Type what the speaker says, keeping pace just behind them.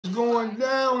going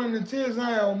down in the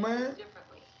Tizown, man.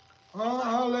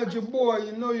 Holla at your boy.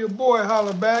 You know your boy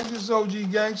holla back. This is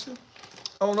OG Gangster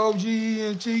on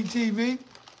OGENT TV.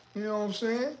 You know what I'm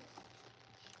saying?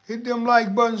 Hit them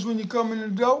like buttons when you come in the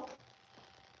door.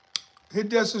 Hit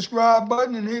that subscribe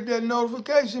button and hit that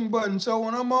notification button so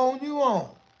when I'm on, you on.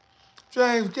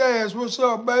 James Cass, what's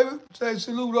up, baby? Say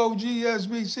salute OG,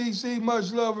 SBCC,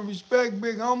 much love and respect,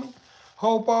 big homie.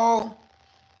 Hope all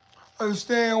are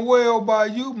staying well by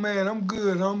you, man. I'm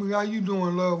good, homie. How you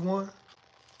doing, loved one?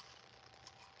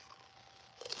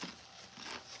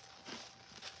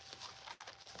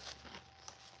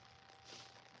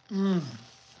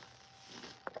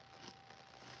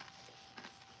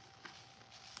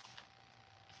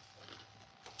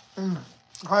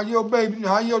 How your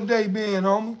day been,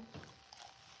 homie?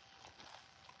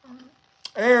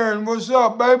 Aaron, what's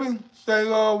up, baby? Say,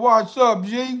 what's up,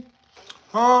 G?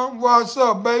 What's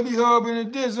up, baby? Hubbing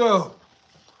and this up.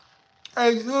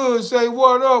 Ace Hood, say,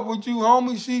 what up with you,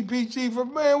 homie? CPT for,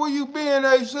 man, where you been,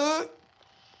 Ace Hood?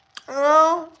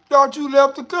 Thought you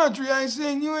left the country. I ain't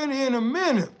seen you in here in a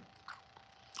minute.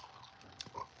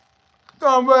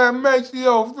 Comrade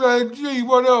Maxio, say, G,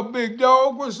 what up, big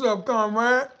dog? What's up,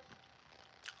 comrade?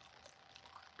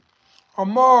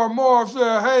 Amar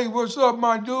said, hey, what's up,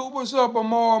 my dude? What's up,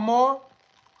 Amar?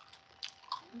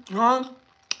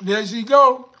 There she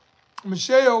go.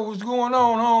 Michelle, what's going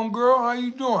on, homegirl? How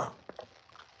you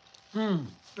doing?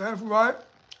 That's right.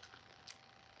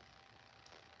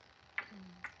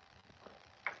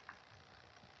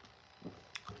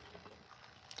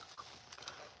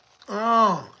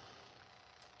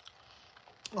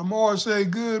 Amar say,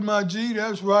 good, my G,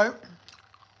 that's right.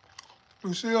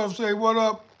 Michelle say, what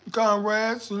up,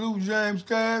 comrade? Salute James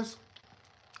Cass.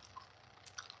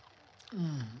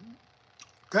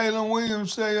 Kaylin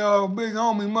Williams say, big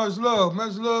homie, much love.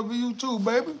 Much love for you too,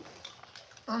 baby.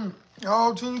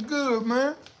 All to the good,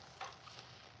 man.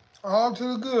 All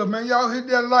to the good, man. Y'all hit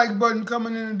that like button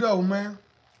coming in the door, man.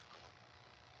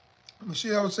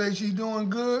 Michelle say she doing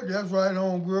good. That's right,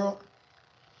 homegirl.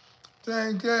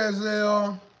 Thank Cass say,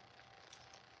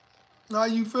 how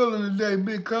you feeling today,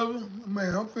 big cousin?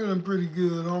 Man, I'm feeling pretty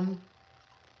good, homie.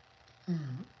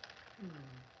 I'm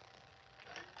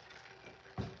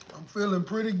feeling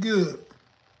pretty good.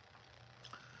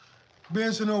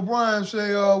 Benson O'Brien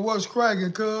say, what's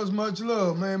cracking, cuz? Much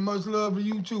love, man. Much love to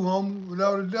you too, homie,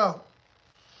 without a doubt.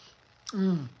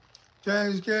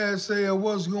 James Cass say,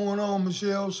 what's going on,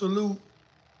 Michelle? Salute,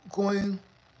 Queen.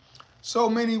 So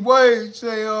many ways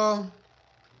say,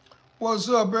 what's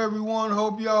up, everyone?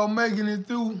 Hope y'all making it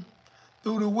through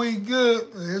the week good.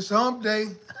 It's hump day.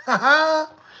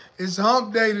 It's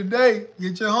hump day today.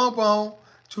 Get your hump on.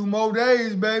 2 more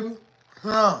days, baby.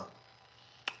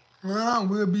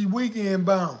 We'll be weekend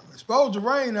bound. It's supposed to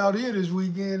rain out here this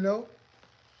weekend, though.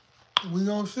 We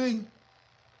gonna see.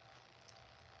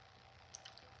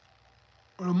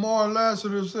 Lamar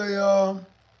Lassiter say,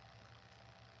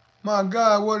 my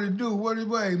God, what it do? What it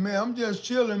wait, man? I'm just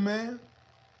chilling, man.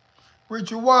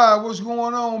 Richard Wide, what's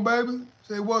going on, baby?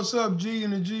 Say, what's up, G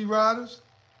and the G Riders?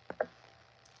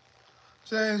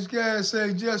 James Cass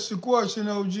say, just a question,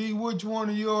 OG. Which one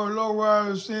of your low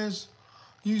riders since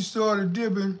you started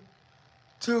dipping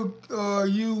took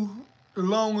you the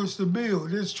longest to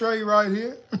build? This tray right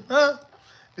here.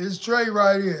 This tray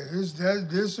right here.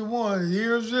 This the one,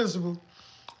 irresistible.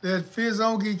 That Fizz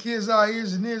don't get his eye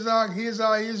is and his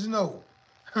eye is no.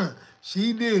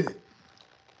 She did it.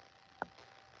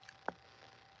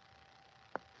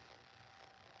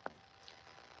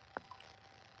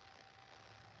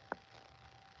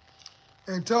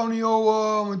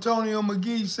 Antonio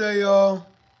McGee say,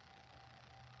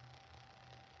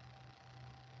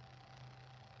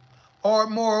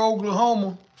 Ardmore,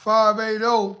 Oklahoma,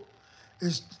 580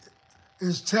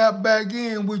 is tapped back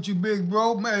in with you, big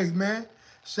bro. Hey, man,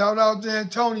 shout out to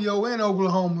Antonio in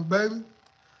Oklahoma, baby.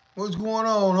 What's going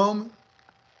on, homie?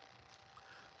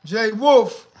 Jay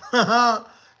Wolf.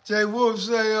 Jay Wolf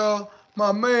say,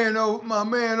 my man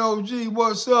OG,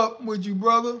 what's up with you,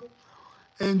 brother?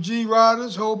 And G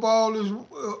Riders, hope all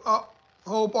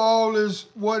is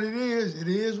what it is. It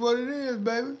is what it is,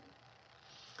 baby.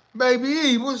 Baby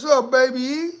E, what's up, Baby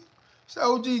E? It's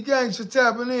OG Gangster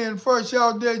tapping in fresh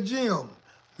out that gym.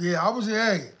 Yeah, I was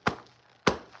hey.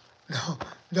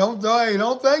 Don't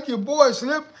think your boy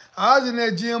slipped. I was in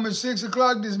that gym at 6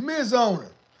 o'clock this Miz on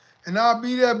it. And I'll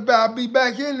be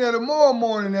back in there tomorrow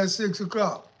morning at 6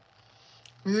 o'clock.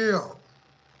 Yeah.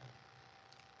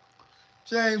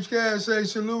 James Cass say,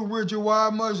 salute Richard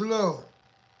Wide, much love.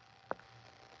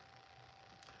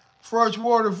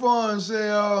 Freshwater Fun say,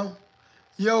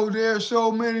 yo, there's so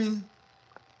many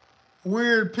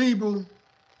weird people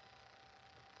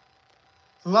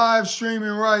live streaming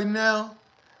right now.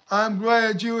 I'm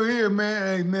glad you're here,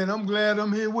 man. Hey, man, I'm glad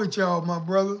I'm here with y'all, my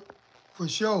brother, for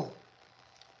sure.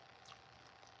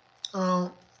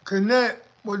 Connect,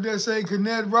 what they say,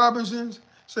 Connect Robinsons,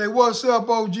 say, what's up,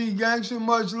 OG Gangster?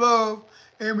 Much love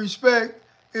and respect.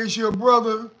 It's your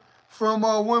brother from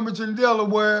Wilmington,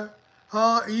 Delaware,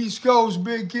 East Coast,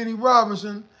 Big Kenny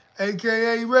Robinson,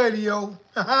 a.k.a. Radio.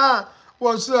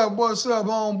 What's up,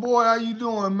 homeboy? How you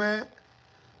doing, man?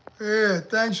 Yeah,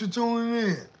 thanks for tuning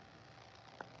in.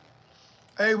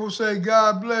 Abel say,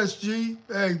 God bless, G.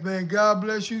 Hey, man, God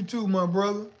bless you too, my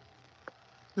brother.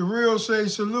 The real say,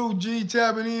 salute, G,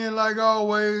 tapping in like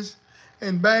always,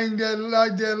 and bang that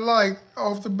like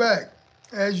off the back,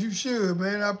 as you should,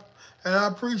 man. And I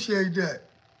appreciate that.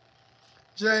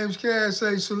 James Cass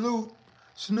say, salute,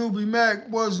 Snoopy Mac,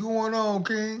 what's going on,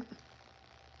 King?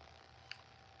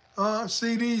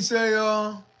 CD say,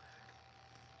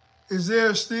 is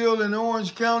there still in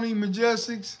Orange County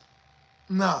Majestics?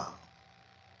 Nah.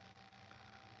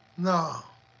 Not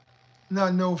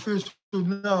no official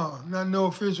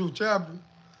chapter.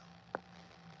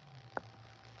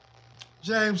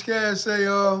 James Cass say,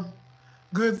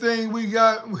 good thing we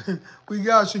got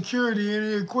security in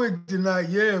here quick tonight.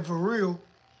 Yeah, for real.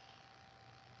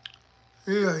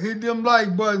 Yeah, hit them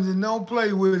like buttons and don't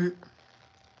play with it.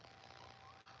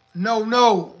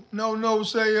 No,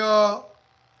 say,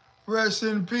 rest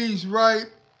in peace, right?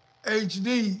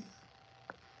 HD,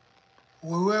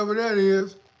 whoever that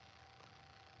is.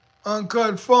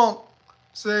 Uncut Funk,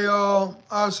 say,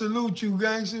 I salute you,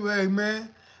 gangster. Hey, man,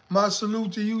 my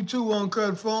salute to you too,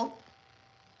 Uncut Funk.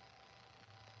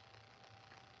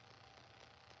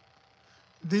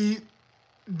 What did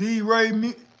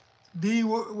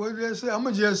I say? I'm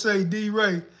going to just say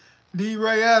D-Ray.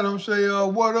 D-Ray Adams say,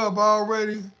 what up,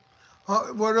 already?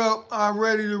 What up, I'm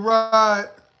ready to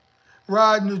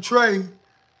riding the tray,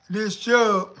 this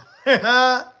chub.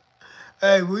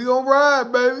 Hey, we gonna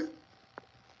ride, baby.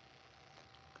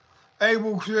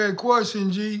 Abel said,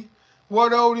 question, G.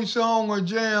 What oldie song or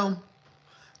jam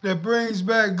that brings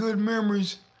back good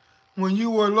memories when you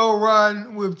were low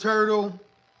riding with Turtle?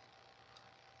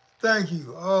 Thank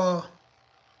you.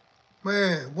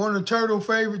 Man, two of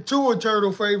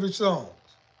Turtle favorite songs.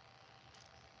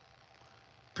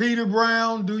 Peter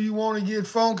Brown, Do You Want to Get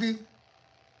Funky?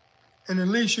 And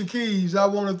Alicia Keys, I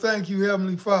Want to Thank You,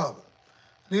 Heavenly Father.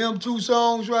 Them two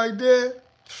songs right there,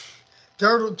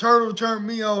 Turtle turned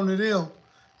me on to them.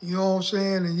 You know what I'm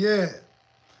saying? And yeah,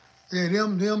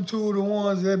 them two are the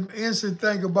ones that instant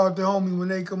think about the homie when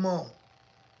they come on.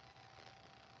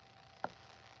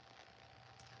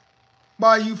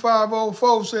 Bayou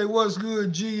 504 say, what's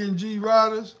good, G and G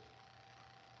Riders?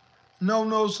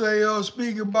 No say,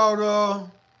 speak about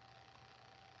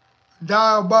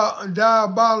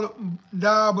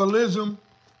diabolism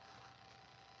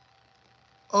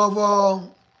of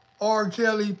R.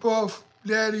 Kelly, Puff,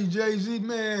 Daddy, Jay-Z,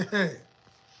 man. Hey,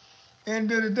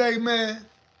 end of the day, man.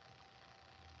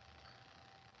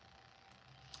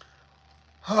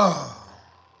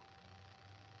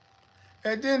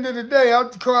 At the end of the day, I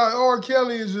cry R.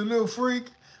 Kelly is a little freak,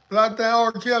 but I think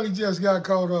R. Kelly just got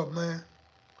caught up, man.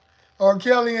 R.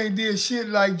 Kelly ain't did shit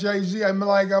like Jay-Z.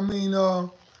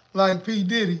 Like P.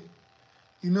 Diddy.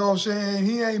 You know what I'm saying?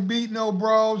 He ain't beat no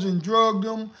bros and drugged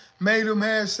them, made them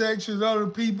have sex with other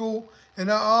people, and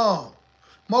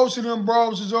most of them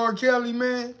bros is R. Kelly,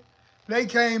 man. They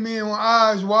came in with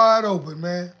eyes wide open,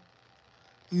 man.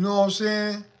 You know what I'm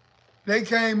saying? They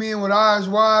came in with eyes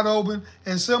wide open,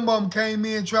 and some of them came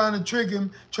in trying to trick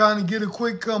him, trying to get a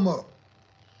quick come up.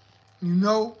 You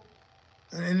know?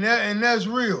 And that's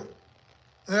real.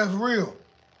 That's real.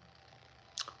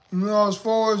 You know, as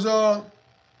far as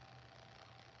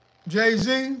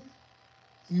Jay-Z,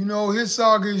 you know, his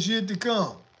saga is yet to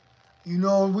come. You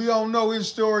know, we don't know his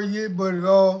story yet, but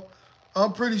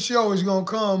I'm pretty sure it's going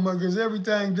to come because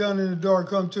everything done in the dark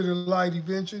comes to the light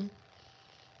eventually.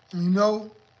 You know?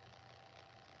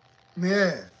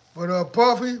 Yeah. But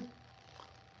Puffy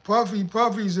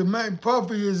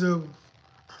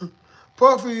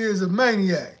is a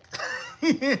maniac.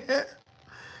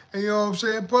 You know what I'm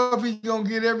saying? Puffy gonna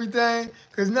get everything,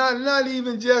 cause not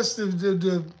even just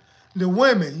the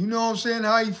women. You know what I'm saying?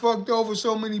 How he fucked over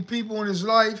so many people in his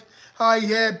life. How he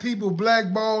had people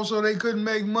blackballed so they couldn't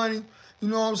make money. You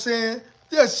know what I'm saying?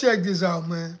 Just check this out,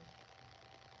 man.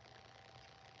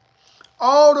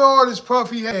 All the artists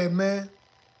Puffy had, man.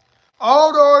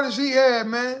 All the artists he had,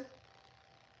 man.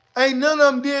 Ain't none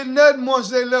of them did nothing once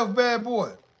they left Bad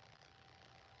Boy.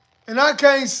 And I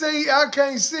can't see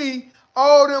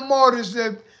all them artists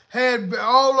that had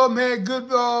all of them had good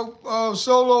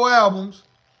solo albums,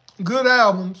 good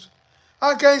albums.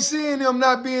 I can't see them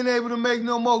not being able to make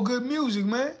no more good music,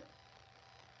 man.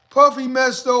 Puffy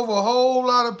messed over a whole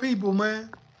lot of people, man.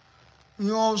 You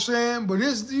know what I'm saying? But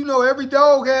it's, you know, every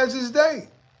dog has his day.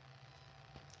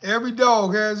 Every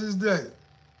dog has his day.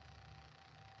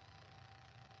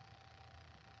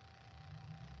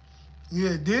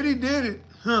 Yeah, Diddy did it,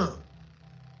 huh?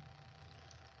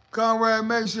 Conrad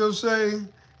Maxwell say,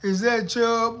 is that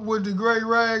Chubb with the great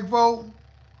rag folk?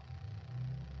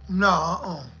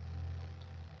 Nah,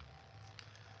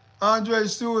 Andre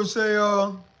Stewart say,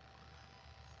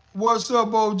 what's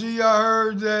up, OG? I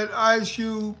heard that Ice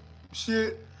Cube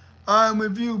shit. I'm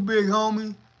with you, big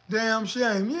homie. Damn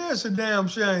shame. Yeah, it's a damn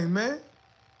shame, man.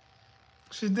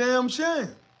 It's a damn shame.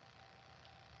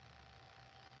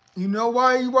 You know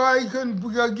why he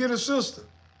couldn't get a sister?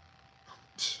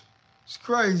 It's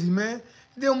crazy, man.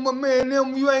 Them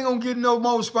you ain't gonna get no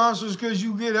more sponsors because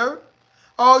you get her.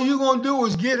 All you gonna do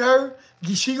is get her.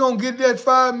 She gonna get that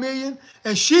 $5 million,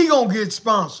 and she gonna get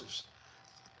sponsors.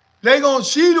 She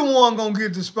the one gonna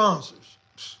get the sponsors.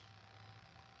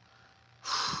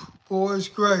 Boy, it's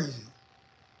crazy.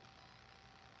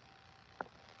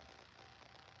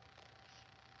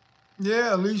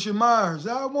 Yeah, Alicia Myers.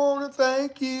 I want to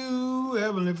thank you,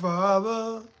 Heavenly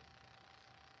Father.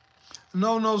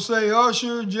 No, say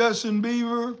Usher, Justin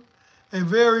Bieber, and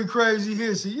Very Crazy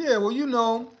Hissy. Yeah, well, you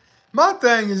know, my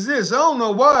thing is this. I don't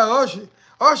know why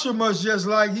Usher must just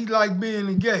he like being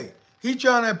a gay. He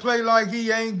trying to play like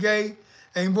he ain't gay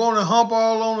and want to hump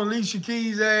all on Alicia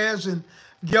Keys' ass and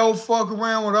go fuck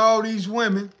around with all these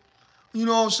women. You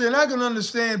know what I'm saying? I can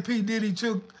understand P. Diddy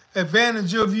took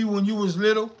advantage of you when you was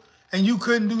little and you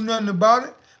couldn't do nothing about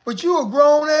it. But you a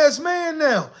grown-ass man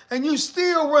now, and you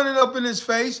still running up in his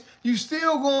face. You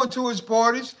still going to his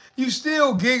parties. You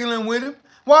still giggling with him.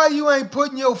 Why you ain't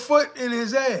putting your foot in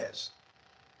his ass?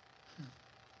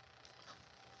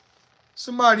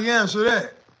 Somebody answer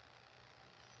that.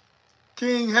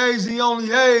 King Hazy Only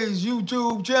Hayes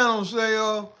YouTube channel say,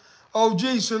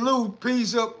 OG salute,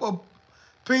 peace up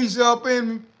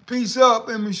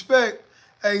and respect.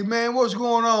 Hey man, what's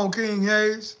going on, King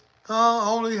Hayes?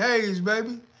 Huh? Only Hayes,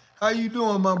 baby. How you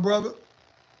doing, my brother?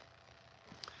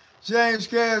 James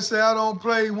Cass say, I don't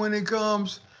play when it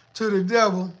comes to the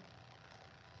devil.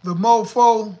 The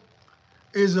mofo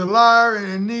is a liar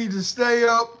and needs to stay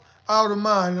up out of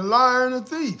mind. A liar and a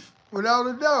thief, without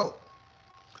a doubt.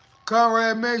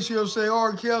 Conrad Maxwell say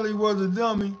R. Kelly was a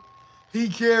dummy. He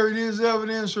carried his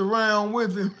evidence around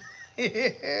with him.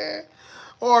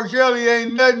 R. Kelly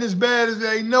ain't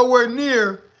nowhere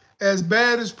near as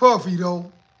bad as Puffy,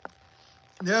 though.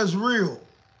 That's real.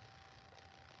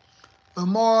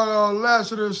 Lamar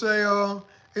Lassiter say,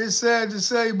 it's sad to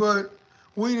say, but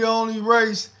we the only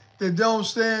race that don't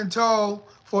stand tall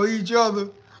for each other.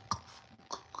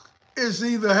 It's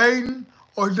either hating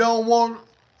or don't want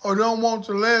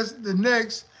the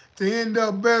next to end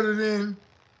up better than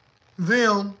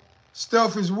them.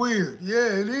 Stuff is weird.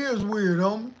 Yeah, it is weird,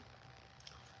 homie.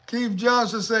 Keith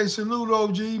Johnson say, salute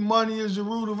OG, money is the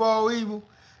root of all evil.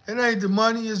 It ain't the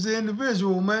money, it's the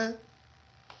individual, man.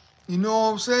 You know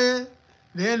what I'm saying?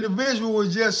 The individual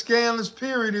is just scandalous,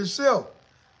 period, itself.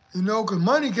 You know, because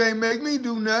money can't make me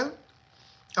do nothing.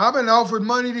 I've been offered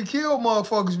money to kill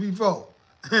motherfuckers before.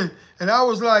 And I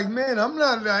was like, man, I'm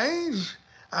not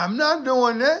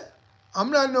doing that.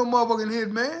 I'm not no motherfucking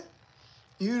hit man.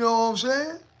 You know what I'm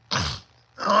saying?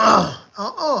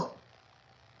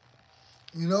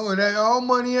 You know, and all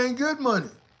money ain't good money.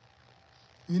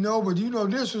 You know, but you know,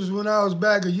 this was when I was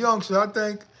back a youngster. I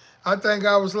think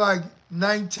I was like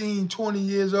 19, 20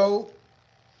 years old.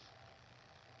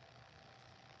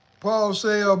 Paul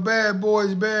say, bad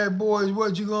boys,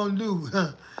 what you gonna do?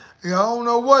 Yeah, I don't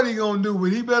know what he gonna do,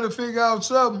 but he better figure out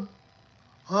something.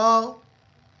 Huh?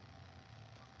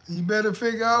 He better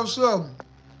figure out something.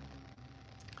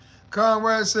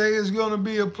 Conrad say it's gonna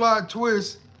be a plot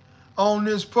twist on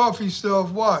this Puffy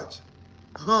stuff. Watch.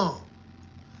 Huh?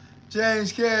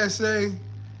 James Cass say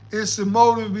it's the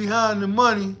motive behind the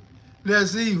money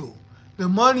that's evil. The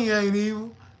money ain't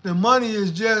evil. The money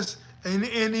is just in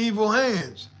evil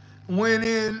hands when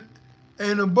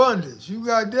in abundance. You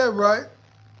got that right.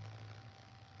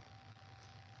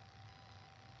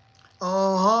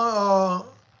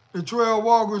 The Trail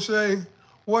Walker say,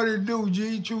 what it do,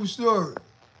 G? True story.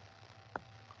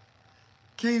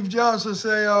 Keith Johnson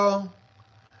say,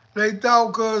 they thought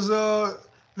because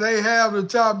they have the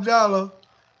top dollar,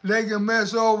 they can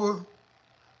mess over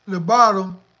the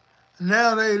bottom.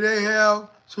 Now they have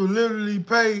to literally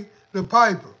pay the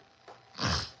piper.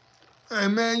 Hey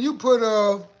man, you put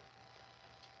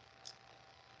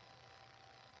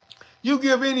You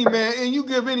give any man, and you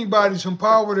give anybody some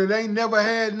power that ain't never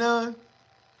had none,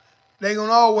 they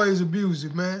gonna always abuse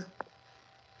it, man.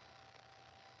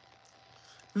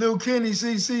 Lil Kenny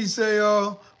CC say,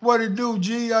 what it do,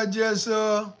 G? I just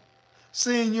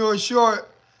seen your short.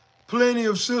 Plenty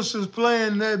of sisters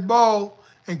playing that ball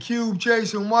and Cube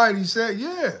chasing white. He said,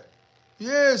 yeah.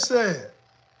 Yeah, it's sad.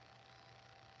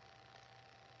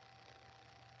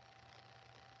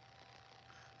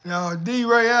 Now, D.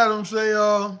 Ray Adams say,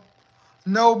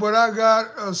 no, but I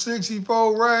got a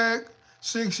 64 rag,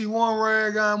 61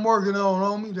 rag I'm working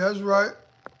on, homie. That's right.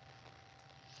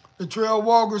 The Trail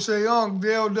Walker say,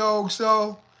 Del Dog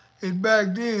saw it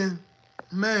back then.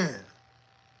 Man.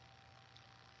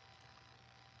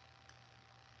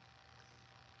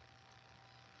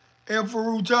 And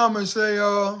Farouk Thomas say,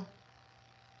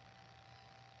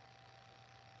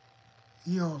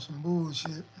 he on some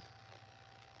bullshit.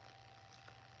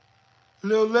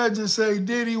 Lil Legend say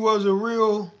Diddy was a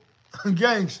real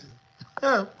gangster.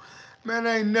 Man,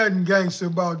 ain't nothing gangster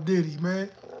about Diddy,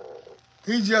 man.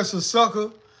 He's just a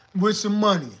sucker with some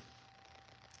money.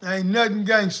 Ain't nothing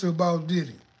gangster about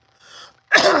Diddy.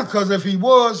 Because if he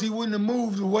was, he wouldn't have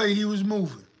moved the way he was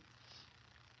moving.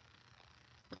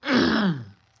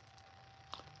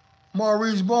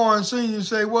 Maurice Bourne Sr.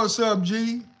 say, what's up,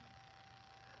 G?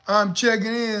 I'm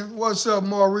checking in. What's up,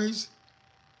 Maurice?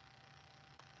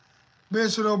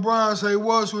 Vincent O'Brien say,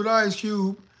 what's with Ice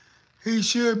Cube? He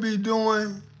should be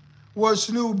doing what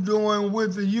Snoop doing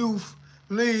with the youth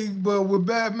league, but with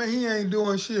Batman, he ain't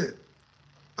doing shit.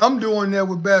 I'm doing that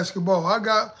with basketball.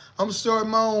 I'm starting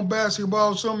my own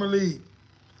basketball summer league.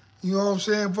 You know what I'm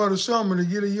saying? For the summer, to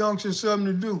get a youngster something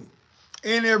to do.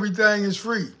 And everything is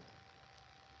free.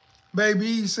 Baby,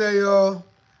 he say,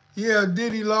 yeah,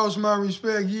 Diddy lost my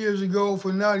respect years ago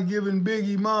for not giving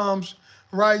Biggie moms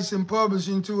rights and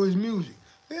publishing to his music.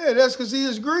 Yeah, that's because he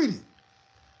is greedy.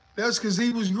 That's because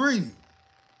he was greedy.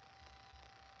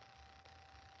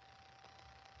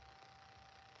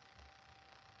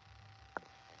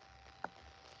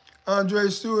 Andre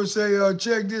Stewart say,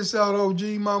 check this out, OG.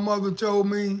 My mother told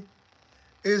me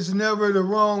it's never the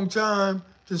wrong time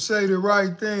to say the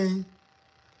right thing.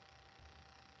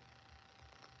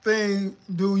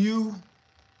 Do you?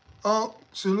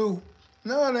 Salute.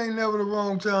 No, it ain't never the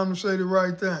wrong time to say the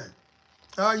right thing.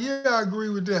 Yeah, I agree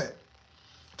with that.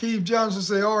 Keith Johnson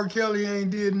say R. Kelly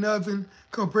ain't did nothing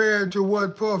compared to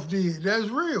what Puff did. That's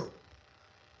real.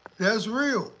 That's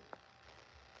real.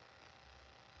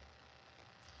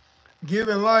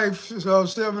 Giving Life,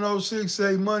 706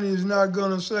 say money is not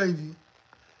going to save you.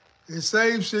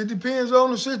 It depends on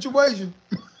the situation.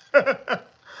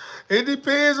 It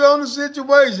depends on the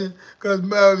situation, because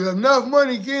enough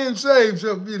money can save,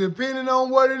 so depending on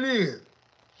what it is.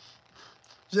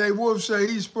 Jay Wolf say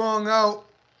he sprung out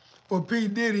for P.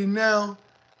 Diddy, now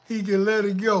he can let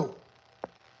it go.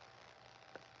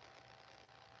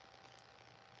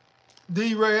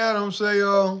 D. Ray Adams say,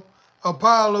 a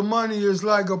pile of money is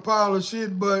like a pile of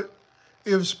shit, but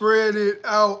if spread it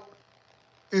out,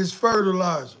 it's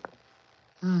fertilizer.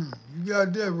 You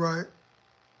got that right.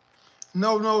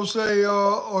 No say,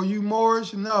 are you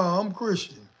Moorish? No, I'm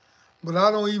Christian. But I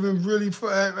don't even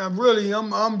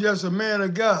I'm just a man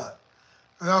of God.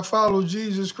 I follow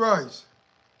Jesus Christ.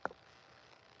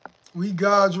 We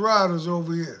God's riders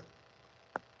over here.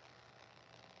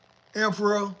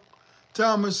 Emperor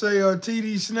Thomas say,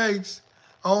 TD Snakes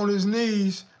on his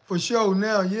knees for sure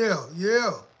now. Yeah.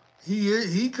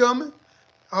 He coming.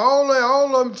 All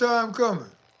of them time coming.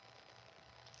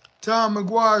 Tom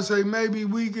McGuire say, maybe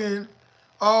we can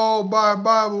all buy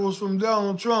Bibles from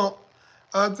Donald Trump.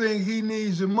 I think he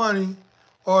needs the money,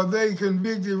 or they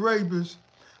convicted rapists.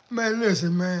 Man,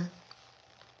 listen, man.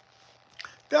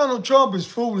 Donald Trump is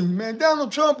fooling, man.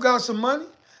 Donald Trump got some money.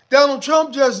 Donald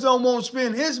Trump just don't want to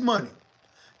spend his money.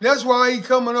 That's why he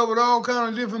coming up with all kind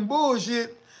of different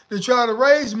bullshit to try to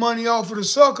raise money off of the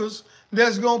suckers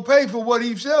that's going to pay for what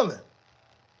he's selling.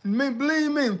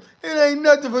 Believe me, it ain't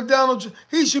nothing for Donald Trump.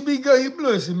 He should be good.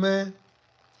 Listen, man.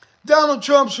 Donald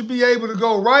Trump should be able to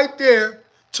go right there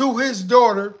to his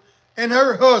daughter and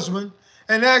her husband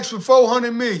and ask for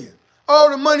 $400 million.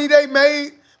 All the money they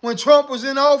made when Trump was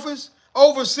in office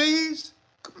overseas.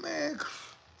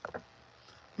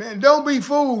 Man, don't be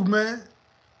fooled, man.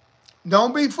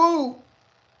 Don't be fooled.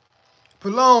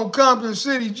 Pallone, Compton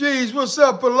City. Geez, what's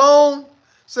up, Pallone?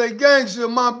 Say, gangster,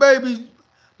 my baby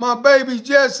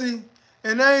Jesse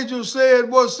and Angel said,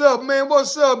 what's up, man?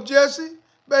 What's up, Jesse?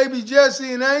 Baby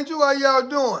Jesse and Angel, how y'all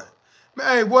doing?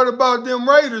 Man, hey, what about them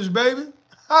Raiders, baby?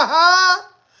 Ha-ha!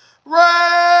 Raiders!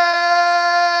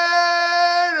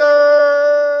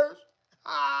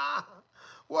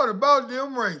 What about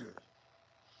them Raiders?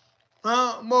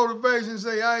 Motivation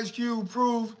say Ice Cube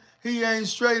proved he ain't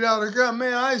straight out of Compton.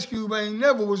 Man, Ice Cube ain't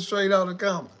never was straight out of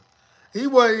Compton.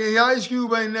 Ice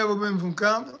Cube ain't never been from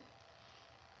Compton.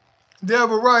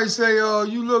 Deborah Rice say,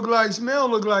 you look like, smell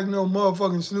look like no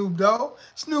motherfucking Snoop Dogg.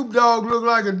 Snoop Dogg look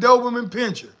like a Doberman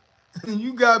pincher.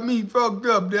 You got me fucked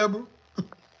up, Deborah.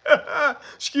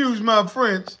 Excuse my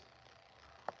French.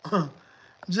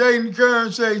 Jaden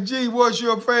Kern say, gee, what's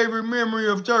your favorite memory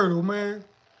of Turtle, man?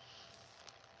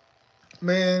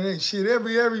 Man, that shit, damn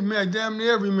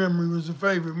near every memory was a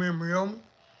favorite memory, homie.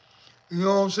 You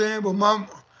know what I'm saying? But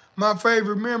my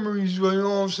favorite memories, you know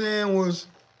what I'm saying, was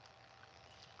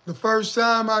the first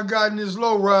time I got in this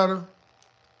lowrider,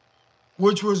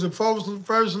 which was the first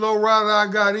lowrider I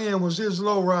got in was his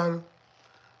lowrider.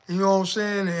 You know what I'm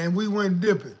saying? And we went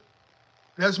dipping.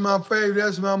 That's my favorite.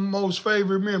 That's my most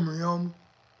favorite memory, homie.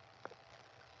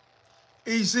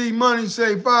 EC Money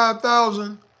say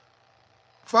 5,000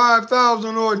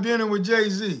 or a dinner with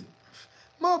Jay-Z.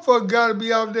 Motherfucker gotta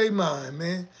be out their mind,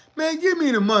 man. Man, give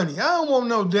me the money. I don't want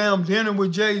no damn dinner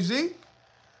with Jay-Z. You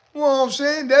know what I'm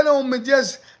saying?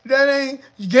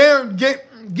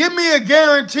 Give me a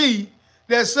guarantee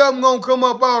that something gonna come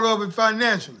up out of it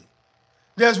financially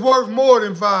that's worth more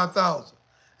than 5,000.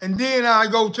 And then I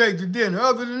go take the dinner.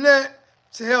 Other than that,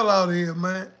 it's the hell out of here,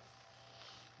 man.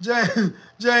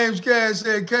 James Cash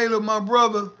said, Caleb, my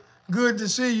brother, good to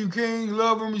see you, King.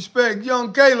 Love and respect.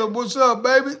 Young Caleb, what's up,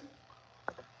 baby?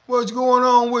 What's going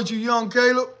on with you, young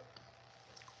Caleb?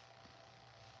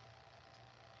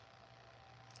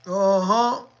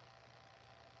 Uh-huh.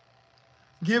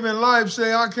 Giving Life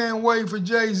say, I can't wait for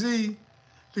Jay-Z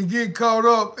to get caught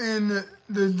up in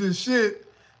the shit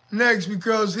next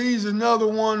because he's another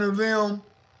one of them,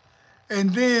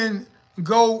 and then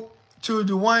go to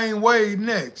Dwayne Wade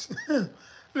next.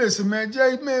 Listen, man,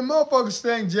 motherfuckers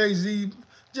think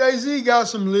Jay-Z got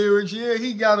some lyrics. Yeah,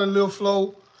 he got a little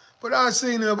flow. But I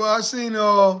seen a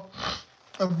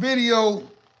video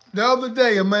the other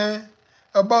day, man,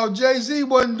 about Jay-Z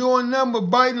wasn't doing nothing but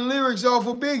biting lyrics off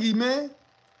of Biggie, man.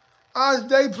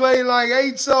 They played like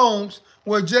 8 songs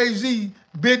where Jay-Z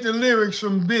bit the lyrics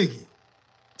from Biggie.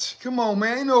 Come on,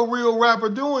 man. Ain't no real rapper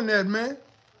doing that, man.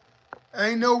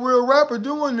 Ain't no real rapper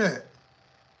doing that.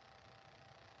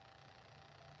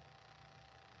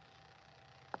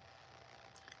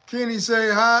 Kenny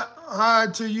say, hi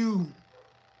to you.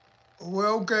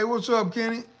 Well, okay, what's up,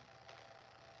 Kenny?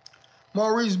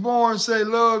 Maurice Bourne say,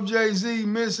 love Jay-Z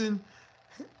missing.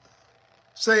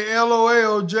 Say,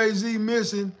 LOL, Jay-Z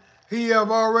missing. He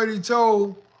have already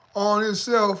told on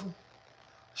himself.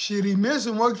 Shit, he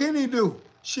missing. What can he do?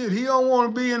 Shit, he don't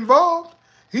want to be involved.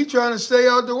 He trying to stay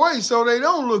out the way so they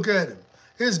don't look at him.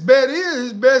 His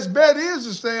best bet is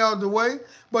to stay out the way.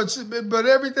 But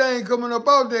everything coming up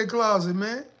out that closet,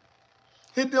 man.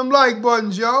 Hit them like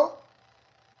buttons, y'all.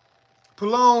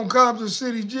 Palone Compton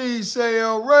City G say,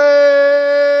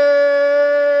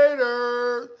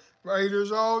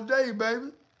 Raiders all day,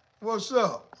 baby. What's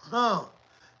up? Huh?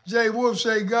 Jay Wolf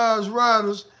say, God's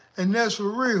Riders, and that's for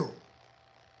real.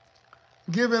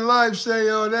 Giving Life say,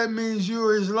 that means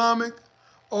you're Islamic,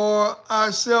 or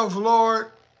I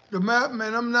self-lord the map.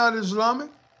 Man, I'm not Islamic.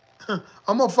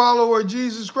 I'm a follower of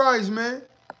Jesus Christ, man.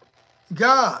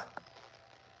 God.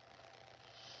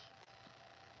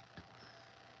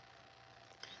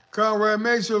 Conrad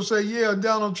Maxwell say, yeah,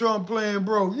 Donald Trump playing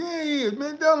broke. Yeah, he is,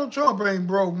 man. Donald Trump ain't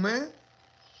broke, man.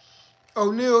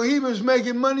 O'Neal, he was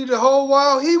making money the whole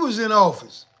while he was in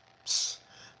office. Psst.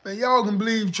 Man, y'all can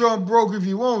believe Trump broke if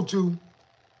you want to.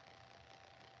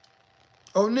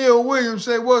 O'Neal Williams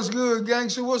say, what's good,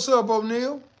 gangster? What's up,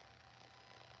 O'Neal?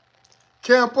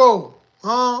 Campo,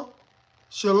 huh?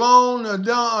 Shalom,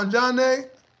 Adane.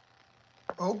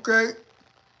 Okay.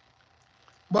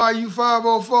 Bayou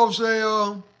 504 say,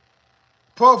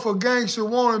 Puffer gangster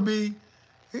wannabe.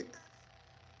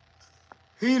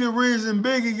 He the reason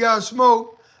Biggie got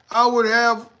smoked. I would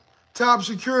have top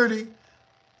security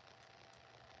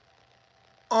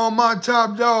on my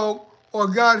top dog or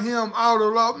got him out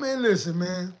of law. Man, listen,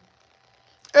 man.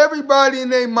 Everybody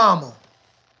and their mama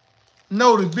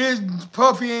know that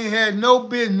Puffy ain't had no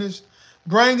business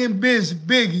bringing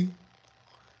Biggie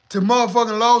to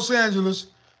motherfucking Los Angeles,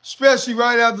 especially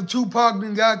right after Tupac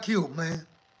then got killed, man.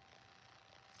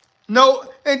 No,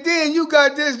 and then you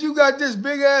got this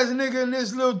big ass nigga in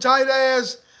this little tight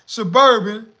ass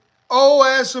Suburban, old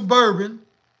ass Suburban.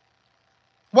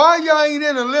 Why y'all ain't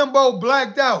in a limbo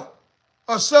blacked out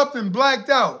or something blacked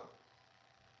out?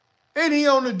 And he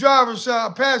on the driver's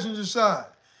side, passenger side.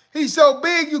 He's so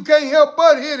big you can't help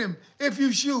but hit him if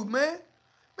you shoot, man.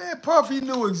 Man, Puffy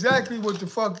knew exactly what the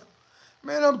fuck.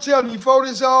 Man, I'm telling you, before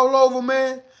this all over,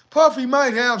 man, Puffy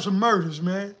might have some murders,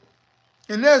 man.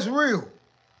 And that's real.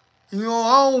 You know,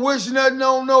 I don't wish nothing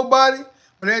on nobody,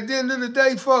 but at the end of the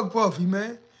day, fuck Puffy,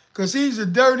 man. Because he's a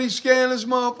dirty, scandalous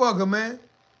motherfucker, man.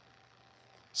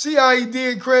 See how he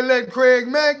let Craig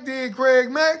Mack did Craig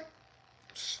Mack?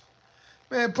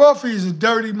 Man, Puffy's a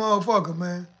dirty motherfucker,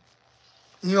 man.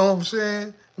 You know what I'm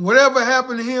saying? Whatever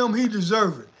happened to him, he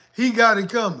deserved it. He got it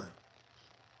coming.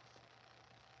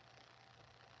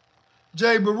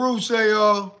 Jay Baru say,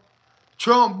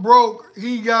 Trump broke.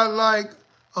 He got like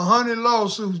 100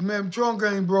 lawsuits, man. Trump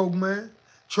ain't broke, man.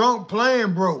 Trump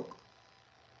playing broke.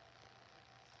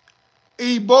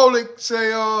 E. Bolick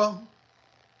say,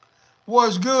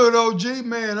 what's good, OG?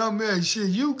 Man, I'm here. Shit,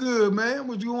 you good, man.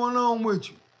 What's going on with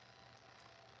you?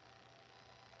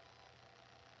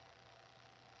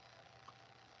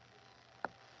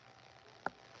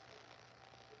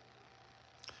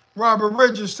 Robert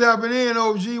Richards tapping in,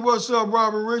 OG. What's up,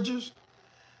 Robert Richards?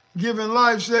 Giving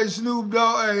life, say Snoop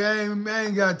Dogg. Hey, I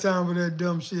ain't got time for that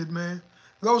dumb shit, man.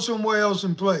 Go somewhere else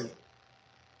and play.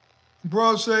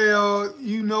 Bro say,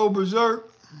 you know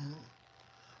Berserk.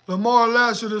 Lamar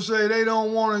Lassiter say they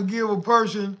don't want to give a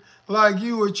person like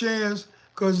you a chance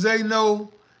because they know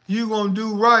you going to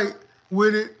do right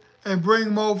with it and bring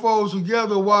mofos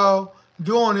together while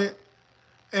doing it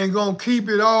and going to keep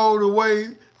it all the way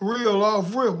real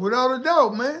off rip. Without a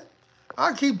doubt, man.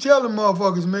 I keep telling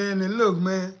motherfuckers, man, that look,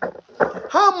 man,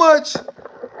 how much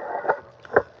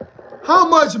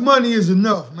money is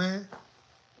enough, man?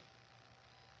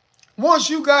 Once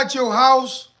you got your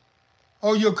house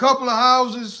or your couple of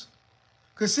houses,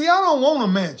 because see, I don't want a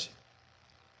mansion.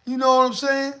 You know what I'm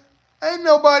saying? Ain't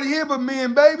nobody here but me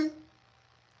and baby.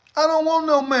 I don't want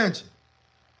no mansion.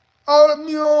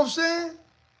 You know what I'm saying?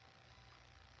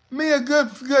 Me a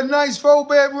good nice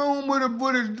 4-bedroom with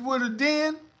a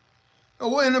den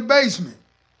or in the basement.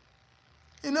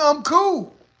 You know, I'm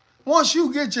cool. Once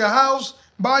you get your house,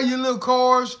 buy your little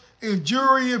cars, if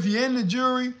you're in the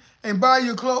jury, and buy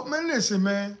your clothes. Man, listen,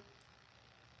 man.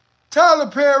 Tyler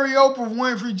Perry, Oprah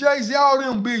Winfrey, Jay-Z, all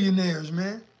them billionaires,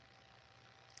 man.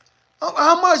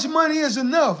 How much money is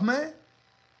enough, man?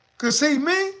 Because see,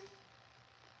 me,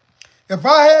 if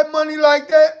I had money like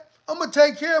that, I'm going to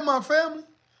take care of my family.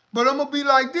 But I'm going to be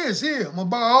like this here. I'm going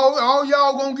to buy all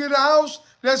y'all going to get a house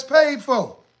that's paid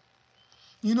for.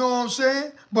 You know what I'm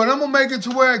saying? But I'm going to make it to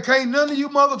where can't none of you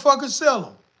motherfuckers sell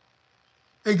them.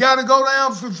 It got to go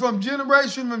down from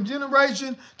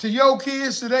generation to your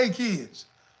kids to their kids.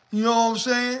 You know what I'm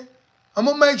saying? I'm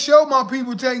going to make sure my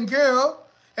people taken care of.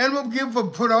 And I'm going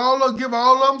to give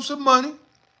all of them some money.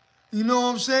 You know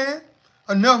what I'm saying?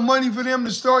 Enough money for them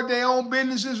to start their own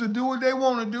businesses or do what they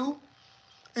want to do.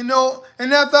 You know,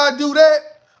 and after I do that,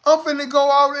 I'm finna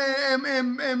go out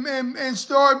and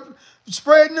start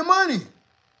spreading the money.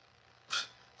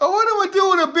 What am I do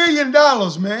with $1 billion,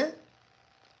 man?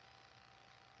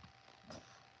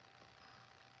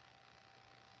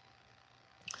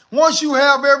 Once you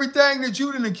have everything that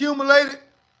you done accumulated,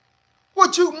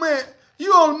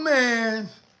 man,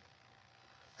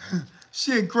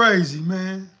 shit crazy,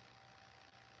 man.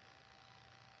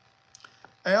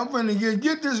 Hey, I'm finna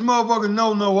get this motherfucker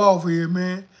no off here,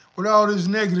 man, with all this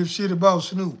negative shit about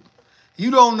Snoop.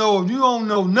 You don't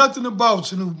know nothing about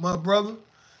Snoop, my brother.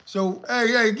 So,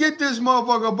 hey, get this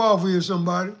motherfucker up off here,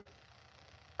 somebody.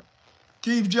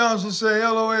 Keith Johnson say,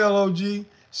 LOL, OG,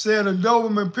 said a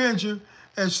Doberman Pinscher,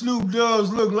 and Snoop does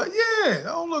look like, yeah, I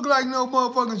don't look like no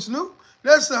motherfucking Snoop.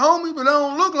 That's the homie, but I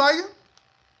don't look like him.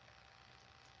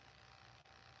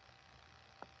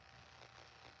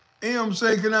 M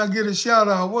say, can I get a shout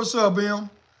out? What's up, M?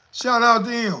 Shout out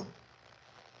to M.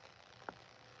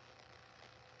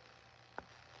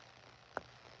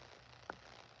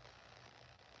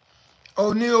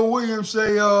 O'Neal Williams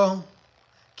say,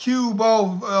 Cube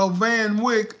off Van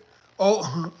Wyck.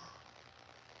 Oh,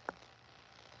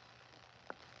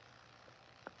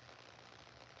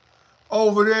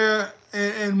 over there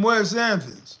in West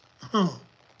Athens.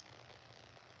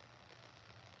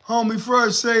 Homie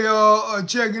first say,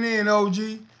 checking in, OG.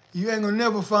 You ain't gonna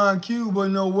never find Cuba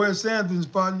in no West Athens,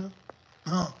 partner.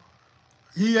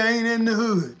 He ain't in the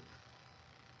hood.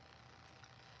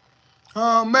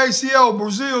 Maceo,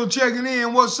 Brazil checking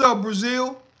in. What's up,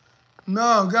 Brazil?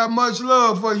 No, got much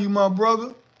love for you, my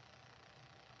brother.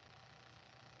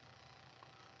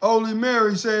 Holy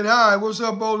Mary said hi. What's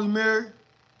up, Holy Mary?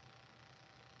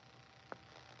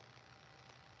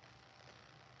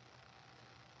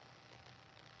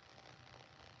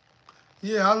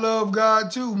 Yeah, I love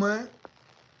God too, man.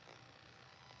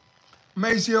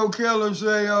 Maceo Keller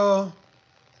say,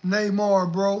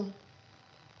 Neymar, bro.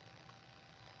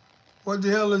 What the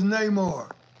hell is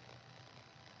Neymar?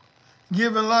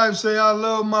 Giving Life say, I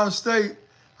love my state.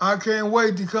 I can't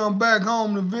wait to come back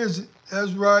home to visit.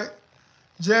 That's right.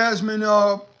 Jasmine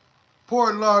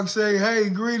Portlock say, hey,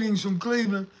 greetings from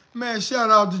Cleveland. Man, shout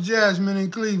out to Jasmine in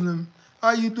Cleveland.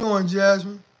 How you doing,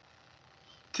 Jasmine?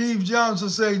 Keith Johnson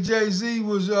say Jay-Z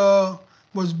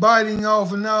was biting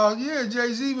off of Nas. Yeah,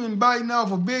 Jay-Z been biting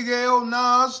off of Big L,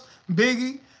 Nas,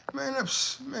 Biggie. Man,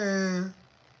 man.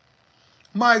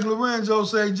 Mike Lorenzo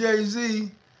say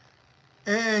Jay-Z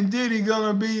and Diddy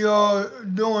gonna be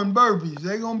doing burpees.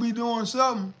 They gonna be doing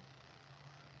something.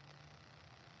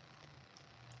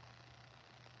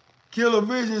 Killer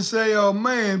Vision say, oh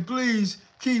man, please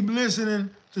keep listening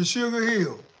to Sugar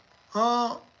Hill.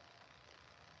 Huh?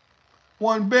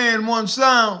 One band, one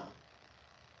sound.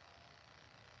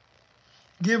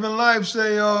 Giving Life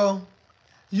say,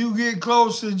 you get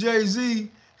close to Jay-Z,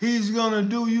 he's gonna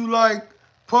do you like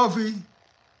Puffy,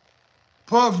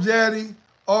 Puff Daddy,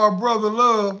 or Brother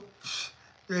Love.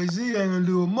 Jay-Z ain't gonna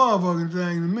do a motherfucking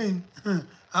thing to me.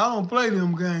 I don't play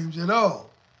them games at all.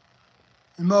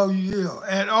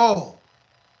 At all.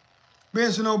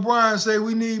 Benson O'Brien say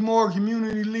we need more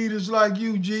community leaders like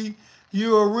you, G.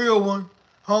 You're a real one,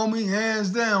 homie, hands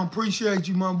down. Appreciate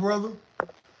you, my brother.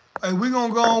 Hey, we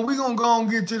gonna go on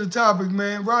get to the topic,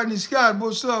 man. Rodney Scott,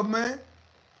 what's up, man?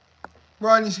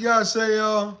 Rodney Scott say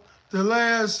the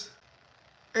last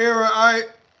era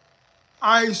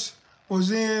ICE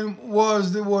was in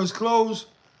was close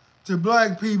to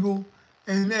black people,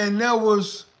 and that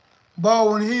was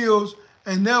Baldwin Hills,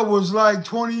 and that was like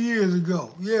 20 years ago.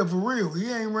 Yeah, for real. He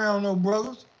ain't around no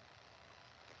brothers.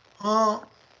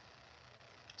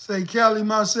 Say Cali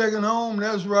my second home.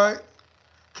 That's right.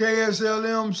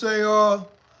 KSLM say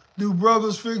do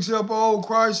brothers fix up old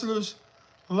Chryslers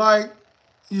like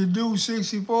you do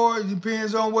 64? It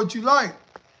depends on what you like.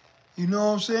 You know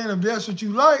what I'm saying? If that's what you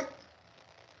like.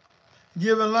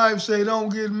 Giving Life say, don't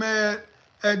get mad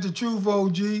at the truth,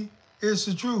 OG. It's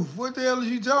the truth. What the hell is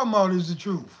you talking about is the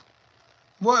truth?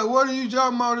 What are you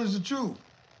talking about is the truth?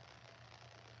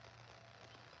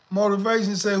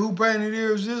 Motivation say, who painted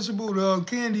Irresistible? The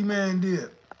Candyman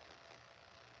did.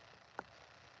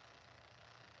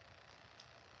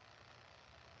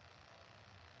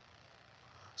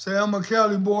 Say, I'm a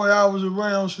Cali boy, I was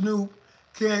around Snoop.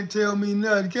 Can't tell me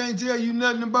nothing. Can't tell you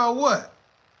nothing about what?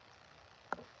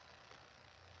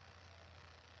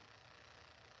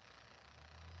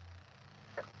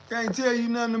 Can't tell you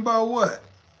nothing about what?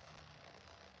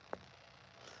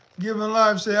 Giving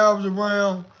Life say, I was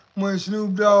around when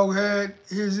Snoop Dogg had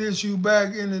his issue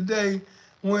back in the day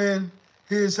when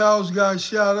his house got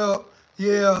shot up.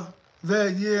 Yeah,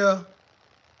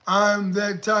 I'm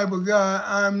that type of guy.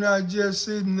 I'm not just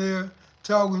sitting there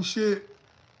talking shit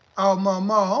out my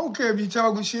mouth. I don't care if you're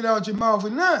talking shit out your mouth or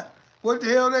not. What the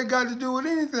hell that got to do with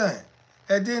anything?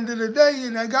 At the end of the day,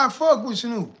 and I got fucked with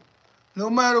Snoop. No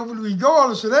matter,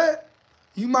 regardless of that,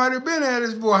 you might have been at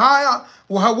this for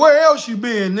where else you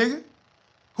been, nigga?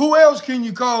 Who else can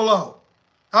you call out?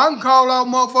 I can call out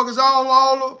motherfuckers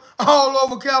all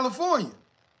over California.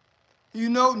 You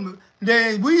know,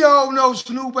 we all know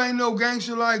Snoop ain't no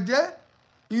gangster like that.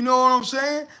 You know what I'm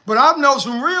saying? But I know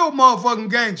some real motherfucking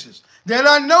gangsters that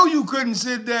I know you couldn't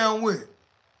sit down with.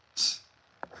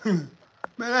 Man,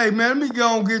 hey, man, let me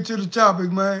go and get to the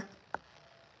topic, man.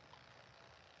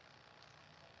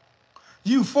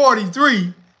 You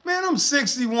 43. Man, I'm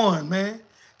 61, man.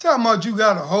 Talking about you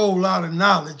got a whole lot of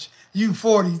knowledge. You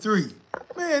 43.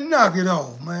 Man, knock it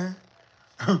off, man.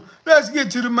 Let's get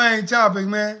to the main topic,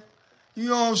 man. You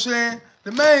know what I'm saying?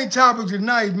 The main topic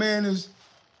tonight, man, is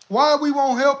why we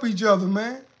won't help each other,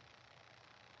 man.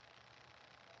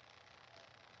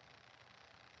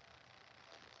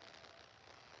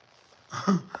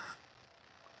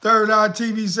 Third Eye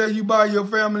TV say you buy your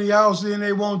family house and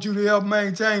they want you to help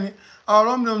maintain it. All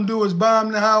I'm going to do is buy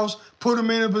them the house, put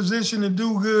them in a position to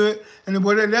do good, and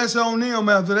that's on them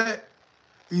after that.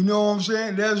 You know what I'm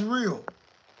saying? That's real.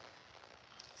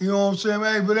 You know what I'm saying?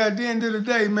 Hey, but at the end of the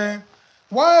day, man,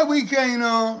 why we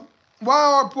can't,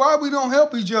 why we don't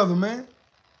help each other, man?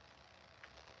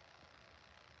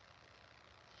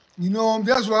 You know,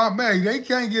 that's why I'm mad. They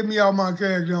can't get me out my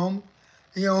character, homie.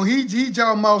 You know, he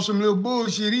talking about some little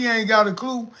bullshit. He ain't got a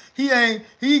clue. He can't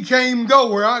even go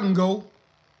where I can go.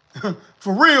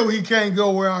 For real, he can't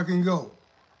go where I can go.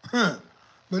 But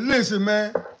listen,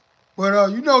 man.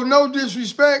 But, you know, no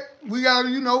disrespect. We got to,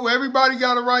 you know, everybody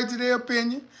got a right to their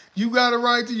opinion. You got a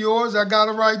right to yours. I got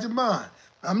a right to mine.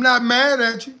 I'm not mad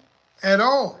at you at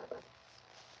all.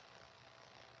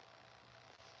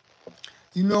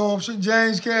 You know what I'm saying?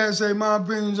 James Cass say, my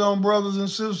opinions on brothers and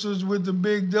sisters with the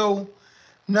big dough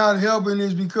not helping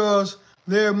is because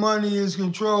their money is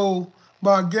controlled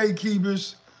by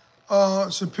gatekeepers,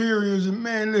 superiors. And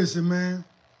man, listen, man.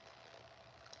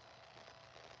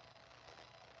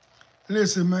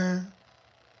 Listen, man.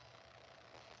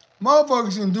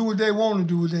 Motherfuckers can do what they want to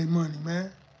do with their money,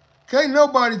 man. Can't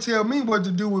nobody tell me what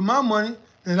to do with my money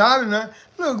that I done.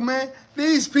 Look, man,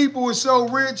 these people are so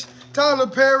rich. Tyler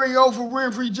Perry, Oprah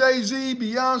Winfrey, Jay-Z,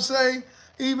 Beyonce,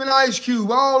 even Ice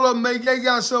Cube, all of them, they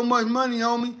got so much money,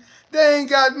 homie. They ain't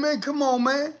got, man, come on,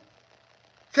 man.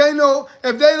 Can't no,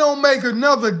 if they don't make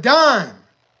another dime,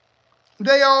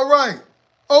 they all right.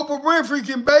 Oprah Winfrey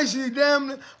can basically,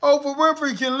 Oprah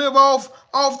Winfrey can live off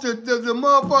the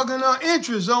motherfucking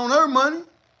interest on her money.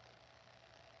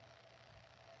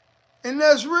 And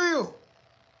that's real.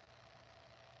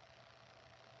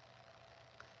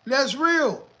 That's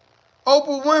real.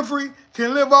 Oprah Winfrey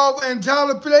can live off, and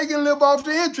Tyler, they can live off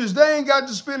the interest. They ain't got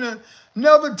to spend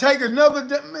take another,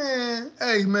 man,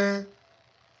 hey, man.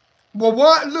 Well,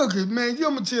 what? Look, man, I'm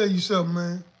going to tell you something,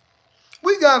 man.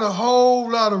 We got a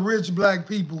whole lot of rich black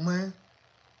people, man.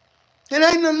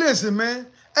 And listen, man,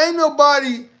 ain't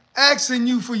nobody asking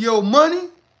you for your money.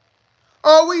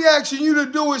 All we asking you to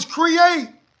do is create.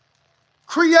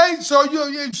 Create so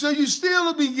you still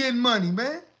will be getting money,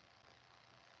 man.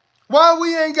 Why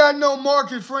we ain't got no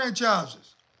market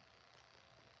franchises?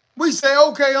 We say,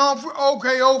 okay,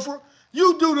 Oprah,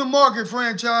 you do the market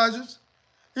franchises.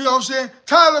 You know what I'm saying?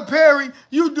 Tyler Perry,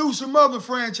 you do some other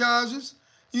franchises.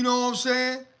 You know what I'm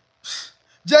saying?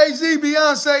 Jay-Z,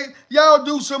 Beyonce, y'all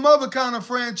do some other kind of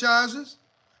franchises.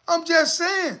 I'm just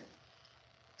saying.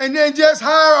 And then just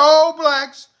hire all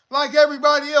blacks like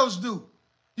everybody else do.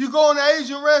 You go in an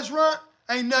Asian restaurant,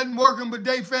 ain't nothing working but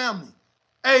they family.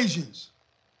 Asians.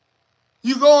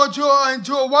 You go into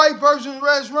a white person's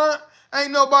restaurant,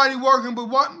 ain't nobody working but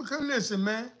what? Listen,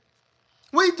 man.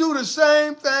 We do the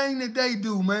same thing that they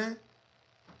do, man.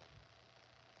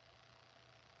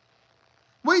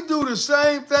 We do the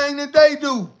same thing that they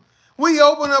do. We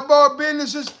open up our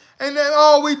businesses and then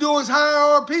all we do is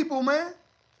hire our people, man.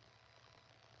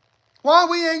 Why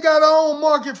we ain't got our own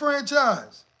market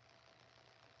franchise?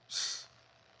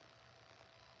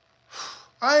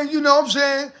 You know what I'm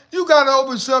saying? You got to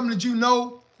open something that you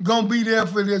know gonna be there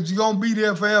for this. You're gonna be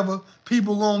there forever.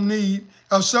 People gonna need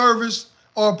a service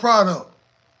or a product.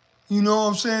 You know what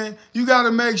I'm saying? You got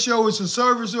to make sure it's a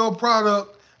service or a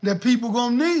product that people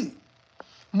gonna need.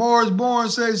 Morris Bourne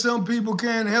say some people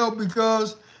can't help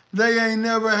because they ain't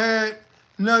never had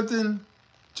nothing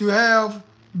to have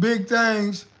big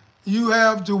things. You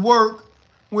have to work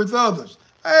with others.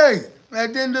 Hey,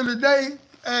 at the end of the day,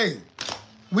 hey,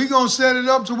 we gonna set it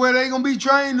up to where they gonna be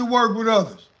trained to work with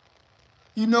others.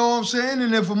 You know what I'm saying?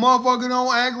 And if a motherfucker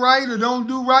don't act right or don't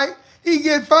do right, he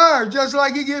get fired just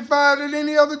like he get fired at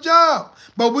any other job.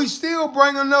 But we still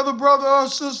bring another brother or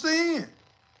sister in.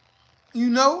 You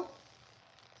know?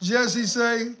 Jesse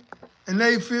say, and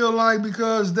they feel like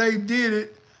because they did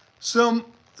it,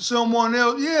 someone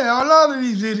else. Yeah, a lot of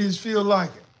these idiots feel like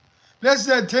it. That's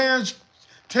that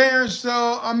Clarence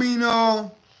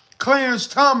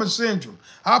Thomas syndrome.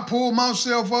 I pulled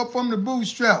myself up from the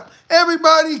bootstrap.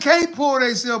 Everybody can't pull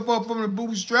themselves up from the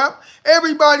bootstrap.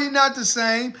 Everybody not the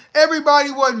same. Everybody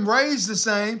wasn't raised the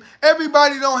same.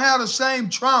 Everybody don't have the same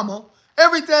trauma.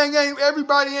 Everybody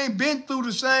ain't been through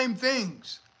the same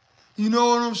things. You know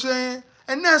what I'm saying?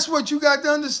 And that's what you got to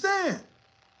understand.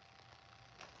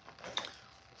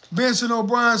 Vincent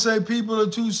O'Brien say people are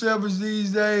too selfish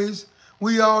these days.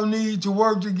 We all need to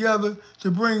work together to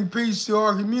bring peace to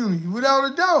our community,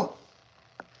 without a doubt.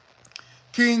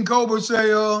 King Cobra say,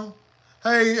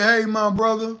 hey, my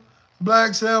brother,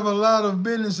 blacks have a lot of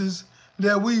businesses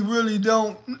that we really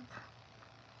don't.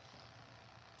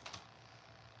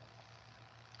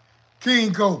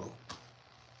 King Cobra.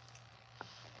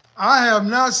 I have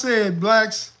not said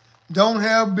blacks don't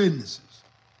have businesses.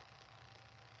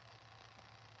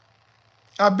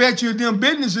 I bet you them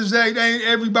businesses ain't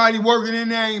everybody working in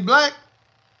there ain't black.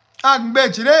 I can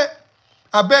bet you that.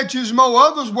 I bet you there's more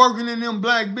others working in them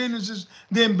black businesses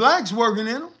than blacks working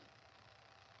in them.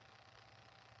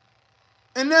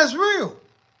 And that's real.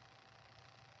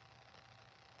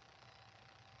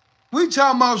 We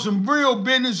talking about some real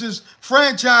businesses,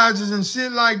 franchises and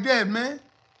shit like that, man.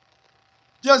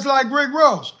 Just like Rick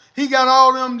Ross. He got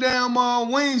all them damn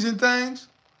wings and things.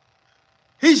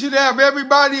 He should have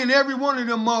everybody and every one of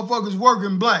them motherfuckers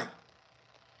working black.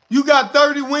 You got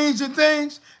 30 wings and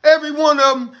things, every one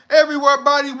of them,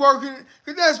 everybody working.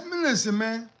 Listen,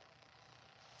 man.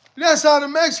 That's how the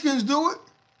Mexicans do it.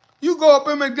 You go up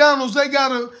in McDonald's, they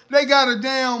got a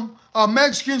damn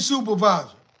Mexican supervisor.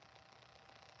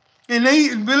 And they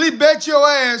really bet your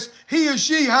ass he or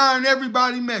she hiring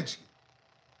everybody Mexican.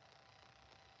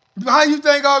 How you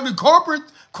think all the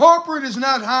corporate is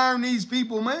not hiring these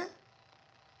people, man?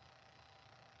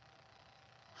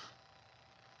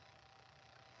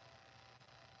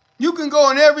 You can go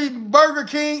in every Burger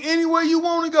King anywhere you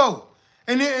want to go.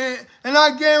 And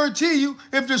I guarantee you,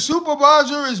 if the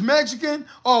supervisor is Mexican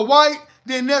or white,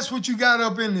 then that's what you got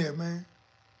up in there, man.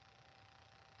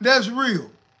 That's real.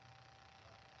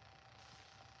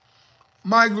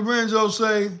 Mike Lorenzo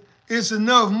say, it's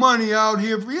enough money out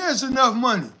here. Yeah, it's enough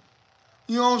money.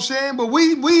 You know what I'm saying? But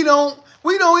we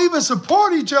don't even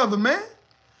support each other, man.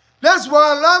 That's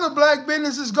why a lot of black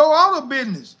businesses go out of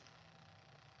business.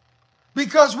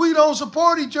 Because we don't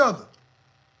support each other.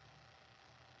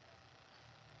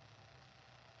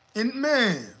 And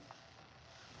man,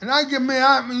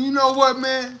 you know what,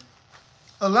 man?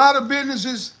 A lot of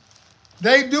businesses,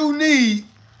 they do need,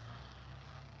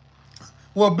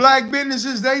 well, black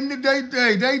businesses, they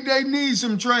need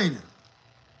some training.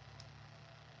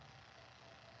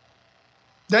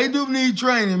 They do need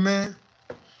training, man.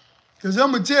 Because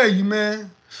I'm going to tell you, man,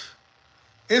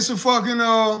 it's a fucking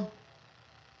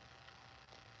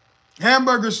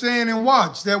hamburger stand in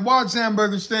Watts. That Watts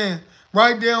hamburger stand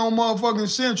right there on motherfucking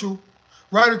Central,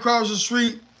 right across the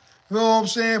street, you know what I'm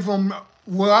saying, from,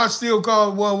 well, I still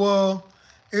call it,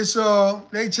 it's,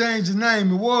 they changed the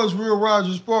name. It was Real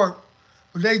Rogers Park,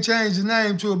 but they changed the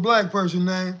name to a black person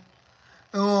name,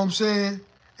 you know what I'm saying?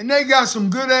 And they got some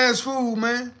good-ass food,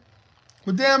 man.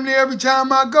 But damn near every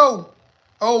time I go,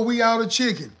 oh, we out of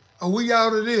chicken, or we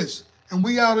out of this, and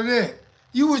we out of that.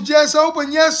 You was just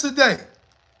open yesterday.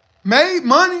 Made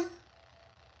money.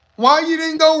 Why you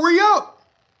didn't go re-up?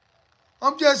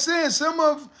 I'm just saying, some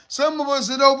of us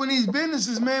that open these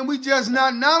businesses, man, we just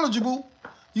not knowledgeable.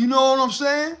 You know what I'm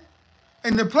saying?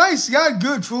 And the place got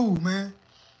good food, man.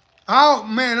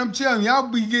 Man, I'm telling you, I'll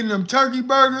be getting them turkey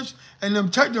burgers and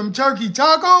them turkey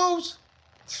tacos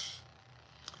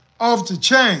off the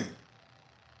chain.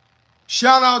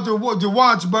 Shout out to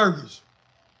Watts Burgers.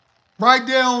 Right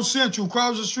there on Central,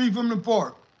 across the street from the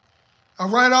park.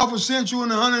 Right off of Central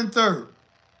and 103rd.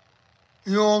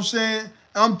 You know what I'm saying?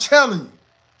 I'm telling you,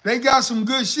 they got some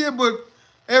good shit, but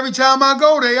every time I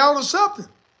go, they out of something.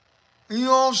 You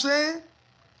know what I'm saying?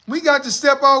 We got to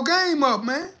step our game up,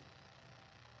 man.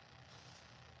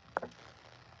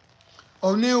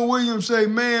 O'Neal Williams say,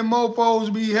 man,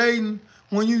 mofos be hating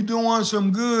when you doing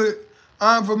some good.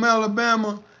 I'm from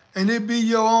Alabama, and it be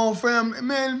your own family.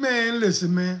 Man,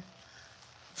 listen, man.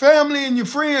 Family and your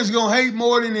friends gonna hate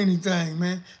more than anything,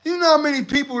 man. You know how many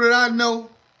people that I know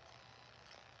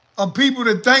are people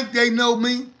that think they know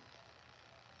me?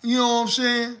 You know what I'm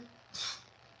saying?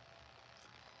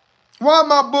 Why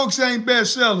my books ain't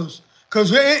bestsellers?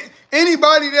 Because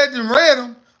anybody that done read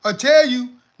them will tell you,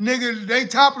 nigga, they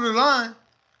top of the line.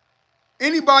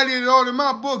 Anybody that ordered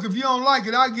my book, if you don't like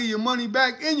it, I'll give you money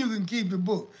back and you can keep the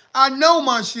book. I know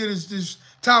my shit is just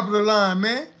top of the line,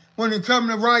 man, when it comes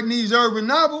to writing these urban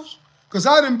novels. Because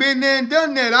I done been there and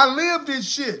done that. I lived this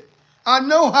shit. I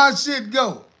know how shit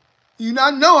go. You know,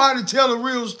 I know how to tell a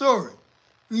real story.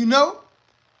 You know?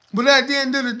 But at the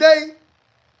end of the day,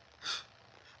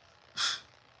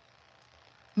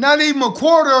 not even a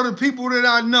quarter of the people that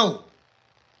I know.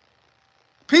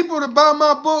 People that buy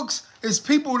my books is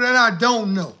people that I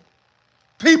don't know.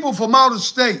 People from out of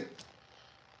state.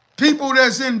 People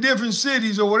that's in different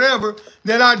cities or whatever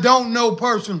that I don't know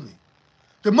personally.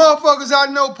 The motherfuckers I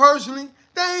know personally,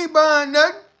 they ain't buying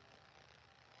nothing.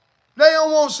 They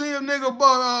don't want to see a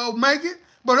nigga make it,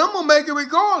 but I'm going to make it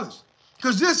regardless.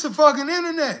 Because this is the fucking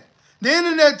internet. The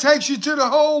internet takes you to the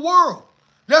whole world.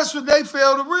 That's what they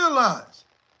fail to realize.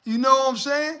 You know what I'm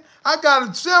saying? I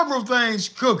got several things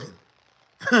cooking.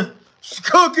 It's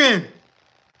cooking.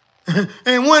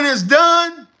 And when it's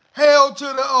done, hell to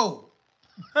the O.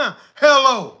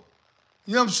 Hello.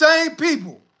 You know what I'm saying?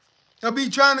 People. They'll be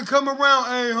trying to come around.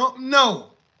 Hey, no.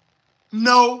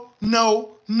 No, no,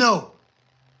 no.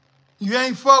 You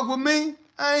ain't fuck with me,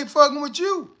 I ain't fucking with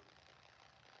you.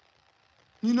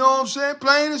 You know what I'm saying?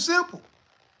 Plain and simple.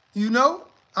 You know?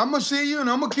 I'm going to see you and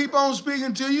I'm going to keep on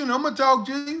speaking to you and I'm going to talk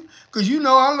to you because you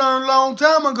know I learned a long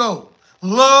time ago.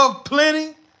 Love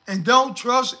plenty and don't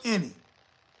trust any.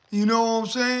 You know what I'm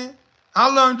saying? I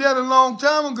learned that a long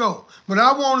time ago. But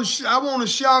I want to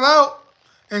shout out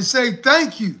and say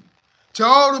thank you to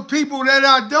all the people that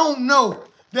I don't know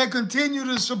that continue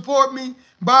to support me,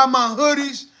 buy my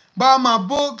hoodies, buy my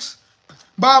books,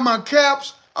 buy my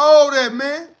caps, all that,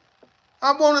 man.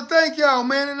 I want to thank y'all,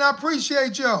 man, and I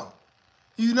appreciate y'all.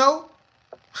 You know?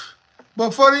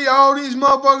 But for all these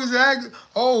motherfuckers that act,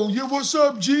 oh, yeah, what's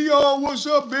up, G? Oh, what's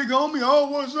up, big homie? Oh,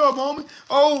 what's up, homie?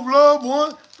 Oh, loved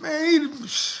one. Man,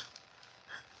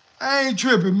 I ain't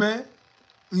tripping, man.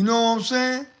 You know what I'm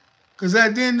saying? Because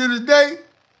at the end of the day,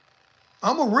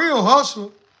 I'm a real hustler.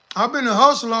 I've been a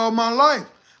hustler all my life.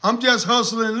 I'm just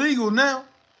hustling legal now.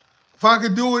 If I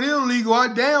could do it illegal, I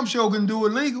damn sure can do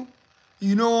it legal.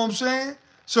 You know what I'm saying?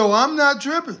 So I'm not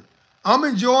tripping. I'm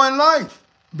enjoying life.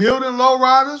 Building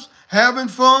lowriders, having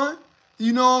fun.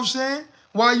 You know what I'm saying?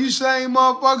 While you saying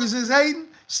motherfuckers is hating,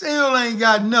 still ain't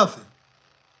got nothing.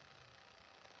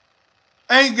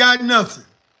 Ain't got nothing.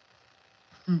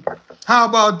 How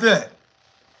about that?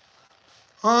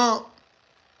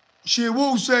 Shit,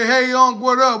 Woo say, hey, Unc,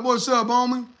 what up? What's up,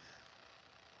 homie?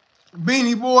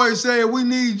 Beanie Boy say, we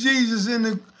need Jesus in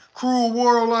the cruel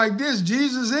world like this.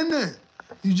 Jesus in there.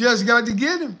 You just got to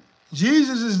get him.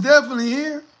 Jesus is definitely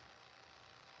here.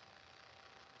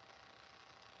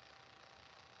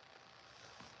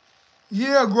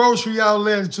 Yeah, a grocery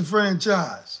outlet is a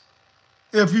franchise.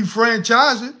 If you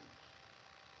franchise it,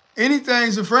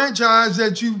 anything's a franchise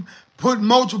that you put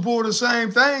multiple of the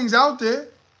same things out there.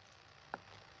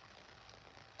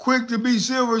 Quick to be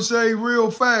silver say real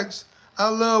facts. I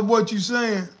love what you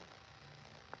saying.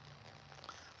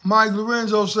 Mike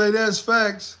Lorenzo say that's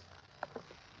facts.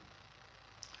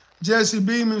 Jesse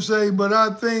Beeman say, but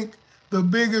I think the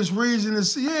biggest reason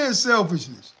is, yeah,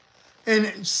 selfishness.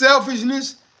 And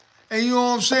selfishness, and you know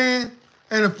what I'm saying?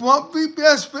 And that's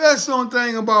the only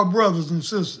thing about brothers and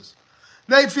sisters.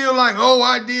 They feel like, oh,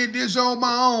 I did this on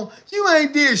my own. You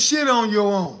ain't did shit on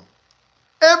your own.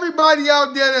 Everybody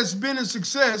out there that's been a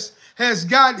success has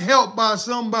got help by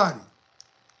somebody.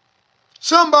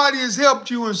 Somebody has helped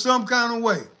you in some kind of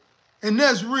way. And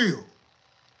that's real.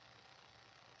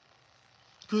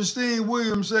 Christine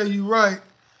Williams say, you right.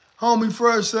 Homie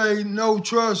Fresh say, no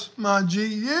trust, my G.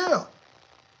 Yeah.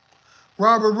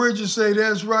 Robert Richards say,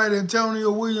 that's right.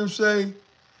 Antonio Williams say,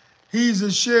 he's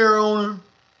a share owner,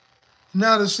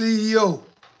 not a CEO.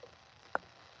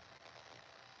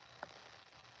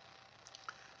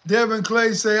 Devin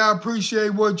Clay say, I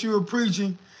appreciate what you're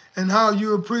preaching and how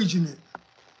you're preaching it.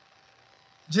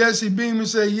 Jesse Beeman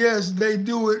say, yes, they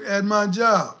do it at my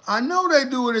job. I know they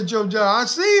do it at your job. I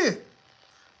see it.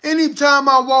 Anytime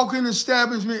I walk in an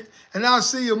establishment and I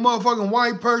see a motherfucking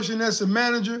white person that's a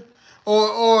manager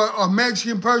or a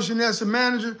Mexican person that's a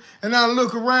manager and I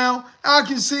look around, I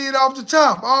can see it off the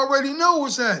top. I already know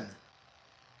what's happening.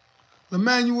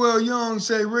 Emmanuel Young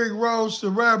say, Rick Ross, the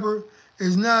rapper,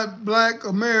 is not black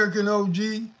American OG.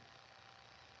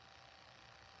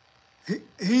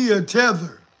 He a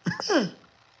tether.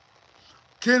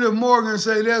 Kenneth Morgan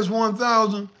say, that's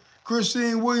 1,000.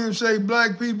 Christine Williams say,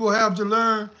 black people have to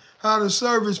learn how to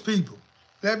service people.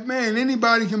 That man,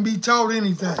 anybody can be taught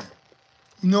anything.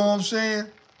 You know what I'm saying?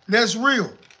 That's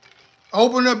real.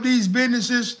 Open up these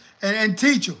businesses and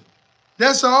teach them.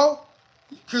 That's all.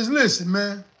 Because listen,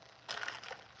 man.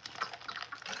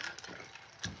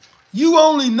 You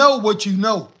only know what you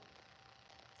know.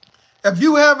 If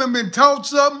you haven't been taught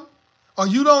something or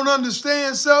you don't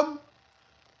understand something,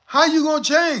 how you going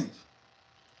to change?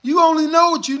 You only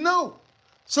know what you know.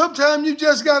 Sometimes you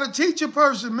just got to teach a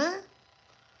person, man.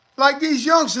 Like these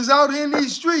youngsters out here in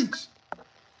these streets.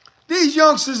 These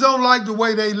youngsters don't like the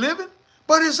way they living,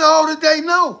 but it's all that they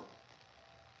know.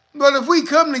 But if we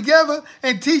come together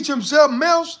and teach them something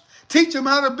else, teach them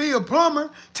how to be a plumber,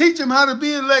 teach them how to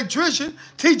be an electrician,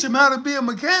 teach them how to be a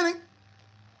mechanic,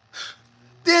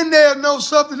 then they'll know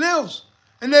something else.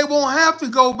 And they won't have to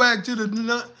go back to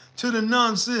the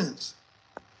nonsense.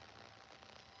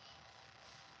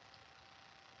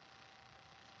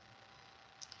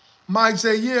 Mike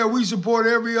say, yeah, we support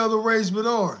every other race but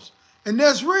ours. And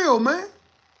that's real, man.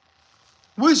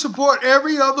 We support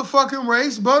every other fucking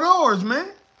race but ours, man.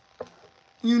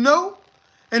 You know?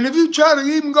 And if you try to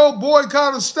even go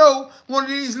boycott a store, one of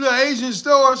these little Asian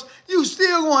stores, you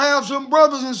still gonna have some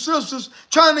brothers and sisters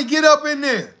trying to get up in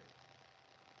there.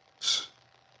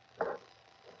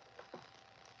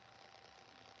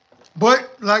 But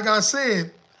like I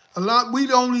said,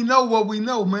 we only know what we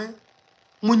know, man.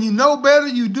 When you know better,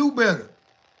 you do better.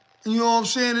 You know what I'm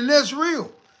saying? And that's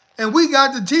real. And we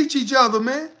got to teach each other,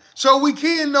 man, so we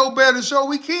can know better, so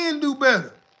we can do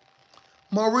better.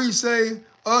 Maurice say,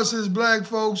 us as black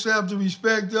folks have to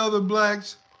respect the other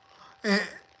blacks and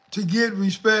to get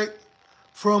respect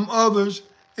from others.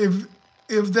 If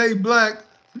they black,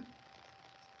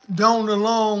 don't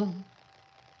alone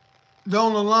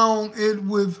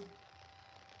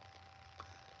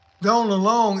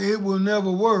it will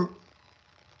never work.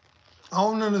 I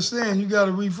don't understand. You got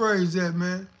to rephrase that,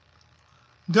 man.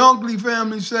 Dunkley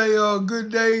family say,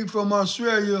 good day from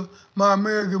Australia, my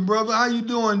American brother. How you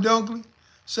doing, Dunkley?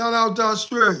 Shout out to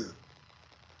Australia.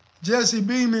 Jesse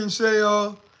Beeman say,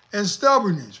 and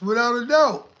stubbornness, without a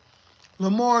doubt.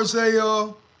 Lamar say,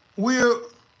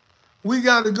 we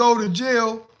got to go to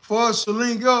jail for us to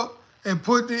link up and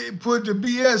put the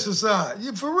BS aside.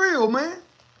 Yeah, for real, man.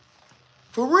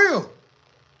 For real.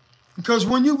 Because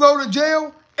when you go to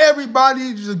jail, everybody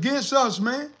is against us,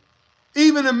 man.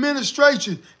 Even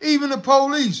administration, even the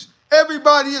police,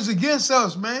 everybody is against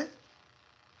us, man.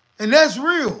 And that's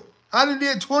real. I done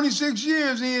did 26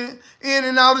 years in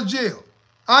and out of jail.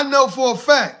 I know for a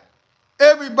fact,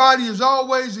 everybody is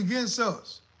always against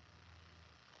us.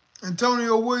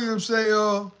 Antonio Williams say,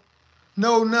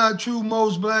 no, not true.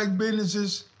 Most black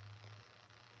businesses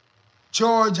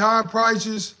charge high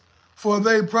prices for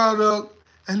their product,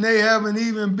 and they haven't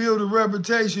even built a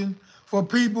reputation for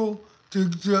people to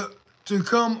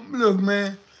come. Look,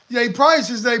 man, they price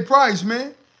is they price,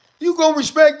 man. You gonna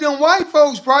respect them white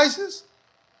folks' prices,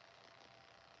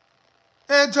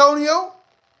 Antonio?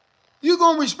 You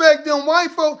gonna respect them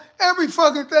white folks? Every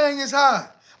fucking thing is high.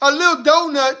 A little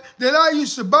donut that I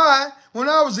used to buy when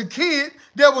I was a kid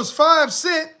that was 5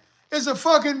 cents is a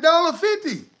fucking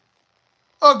 $1.50.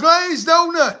 A glazed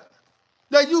donut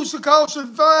that used to cost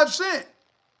 5 cents.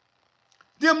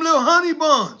 Them little honey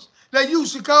buns that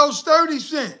used to cost 30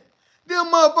 cents. Them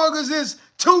motherfuckers is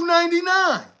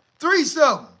 $2.99, 3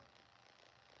 something.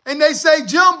 And they say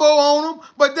jumbo on them,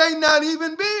 but they not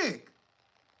even big.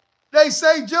 They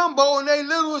say jumbo and they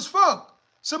little as fuck.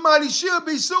 Somebody should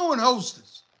be suing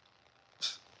Hostess.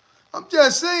 I'm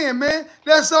just saying, man,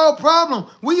 that's our problem.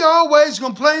 We always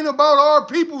complain about our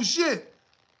people's shit.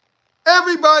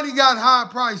 Everybody got high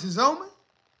prices, homie.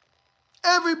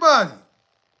 Everybody.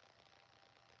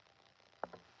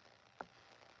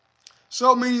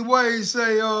 So many ways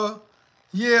say,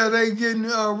 yeah, they getting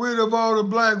rid of all the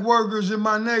black workers in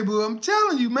my neighborhood. I'm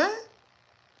telling you, man.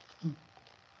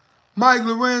 Mike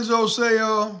Lorenzo say,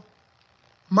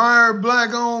 my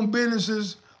black-owned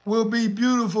businesses will be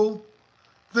beautiful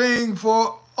thing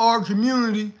for our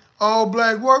community, all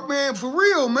black work. Man, for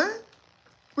real, man.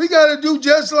 We got to do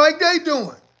just like they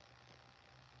doing.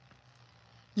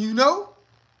 You know?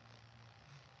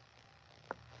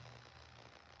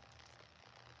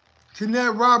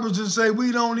 Kenneth Robertson say,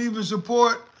 we don't even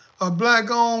support a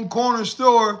black-owned corner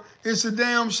store. It's a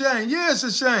damn shame. Yeah, it's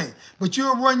a shame. But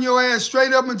you'll run your ass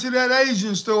straight up into that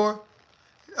Asian store,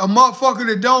 a motherfucker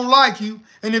that don't like you,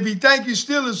 and if he think you're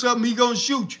stealing something, he gonna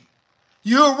shoot you.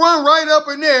 You'll run right up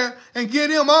in there and get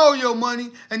him all your money,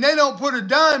 and they don't put a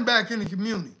dime back in the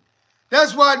community.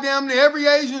 That's why damn near every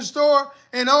Asian store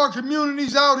in our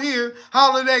communities out here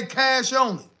holler that cash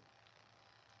only.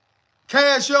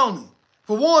 Cash only.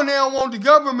 For one, they don't want the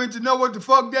government to know what the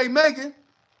fuck they making.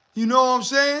 You know what I'm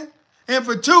saying? And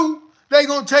for two, they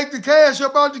gonna take the cash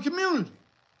up out the community.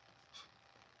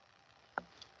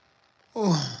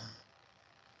 Oh.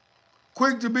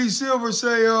 Quick to be silver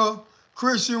say,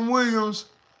 Christian Williams,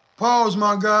 pause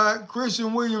my guy.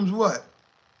 Christian Williams what?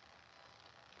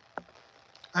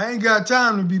 I ain't got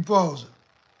time to be pausing.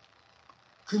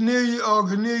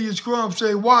 Cornelius Crump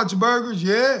say, Watts Burgers,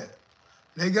 yeah.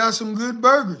 They got some good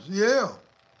burgers, yeah.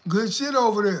 Good shit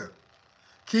over there.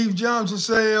 Keith Johnson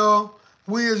say,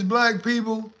 we as black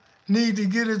people need to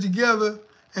get it together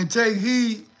and take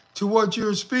heed to what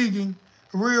you're speaking.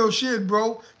 Real shit,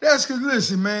 bro. That's because,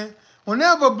 listen, man,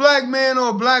 whenever a black man or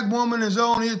a black woman is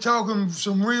on here talking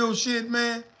some real shit,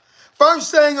 man,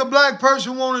 first thing a black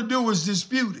person want to do is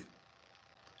dispute it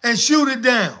and shoot it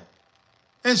down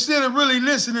instead of really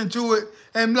listening to it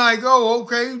and like, oh,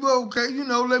 okay, well, okay, you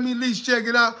know, let me at least check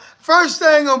it out. First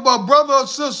thing a brother or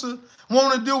sister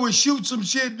want to do is shoot some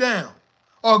shit down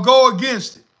or go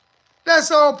against it.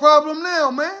 That's our problem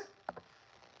now, man.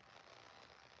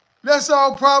 That's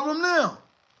our problem now.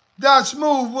 Dot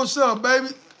Smooth, what's up, baby?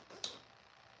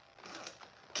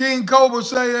 King Cobra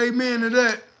say amen to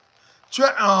that.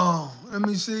 Let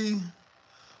me see.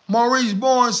 Maurice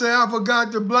Bourne say, I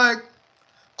forgot the black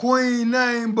queen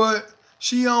name, but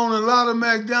she owned a lot of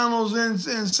McDonald's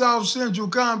in South Central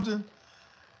Compton.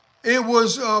 It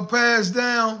was passed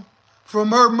down from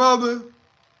her mother.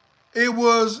 It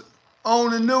was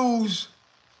on the news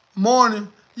morning.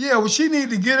 Yeah, well, she need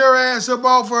to get her ass up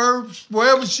off of her,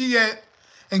 wherever she at,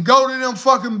 and go to them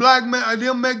fucking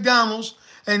them McDonald's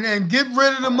and get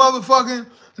rid of the motherfucking,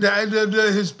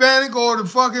 the Hispanic or the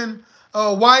fucking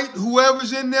white,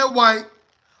 whoever's in there white,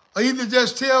 or either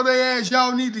just tell their ass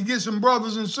y'all need to get some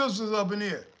brothers and sisters up in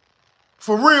here.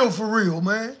 For real,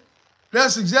 man.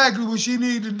 That's exactly what she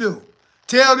need to do.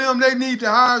 Tell them they need to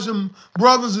hire some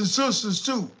brothers and sisters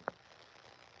too.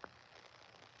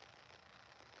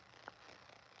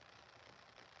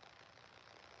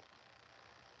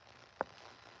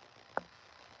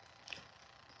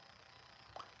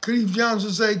 Keith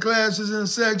Johnson say classes in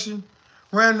section.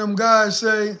 Random guys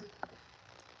say,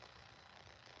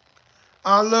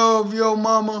 I love your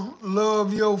mama,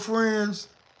 love your friends.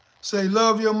 Say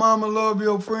love your mama, love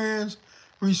your friends,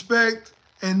 respect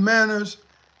and manners,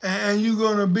 and you're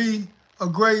gonna be a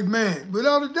great man,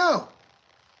 without a doubt.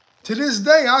 To this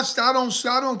day, I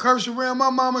don't curse around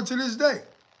my mama to this day.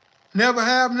 Never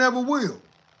have, never will.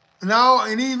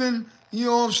 And even, you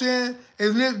know what I'm saying,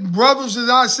 if brothers that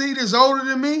I see that's older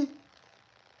than me,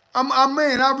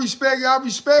 I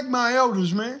respect my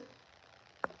elders, man.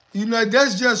 You know,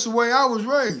 that's just the way I was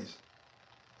raised.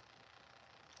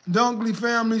 Dunkley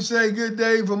family say, good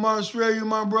day from Australia,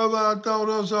 my brother. I thought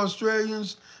us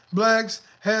Australians, blacks,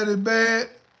 had it bad.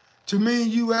 To me,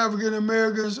 you African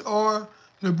Americans are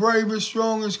the bravest,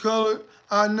 strongest colored.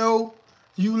 I know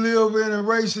you live in a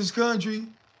racist country.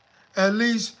 At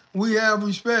least we have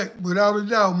respect, without a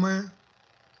doubt, man.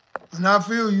 And I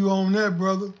feel you on that,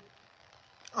 brother.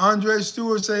 Andre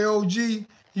Stewart say, OG,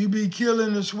 you be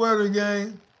killing the sweater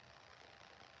game.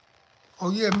 Oh,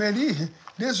 yeah, man,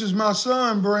 this is my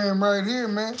son brand right here,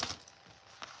 man.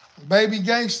 Baby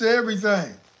gangster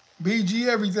everything. BG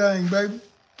everything, baby.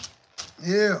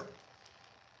 Yeah.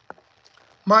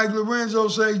 Mike Lorenzo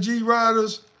say,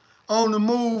 G-Riders on the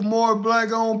move, more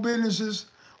black-owned businesses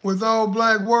with all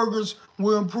black workers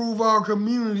will improve our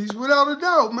communities. Without a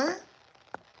doubt, man.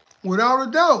 Without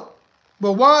a doubt.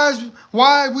 But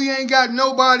why we ain't got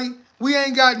nobody, we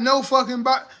ain't got no fucking,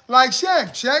 like Shaq.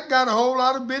 Shaq got a whole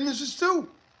lot of businesses too.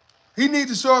 He need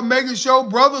to start making sure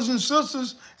brothers and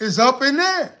sisters is up in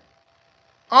there.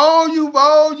 All you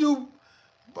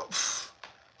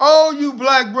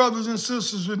black brothers and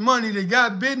sisters with money that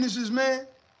got businesses, man,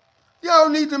 y'all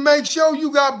need to make sure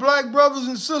you got black brothers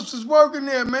and sisters working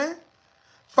there, man.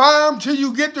 Fire them till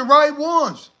you get the right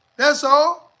ones. That's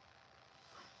all.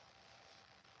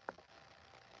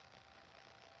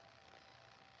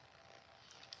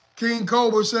 King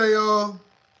Cobra say,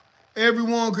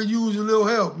 everyone could use a little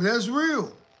help. That's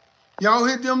real. Y'all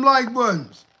hit them like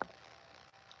buttons.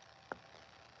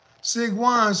 Sick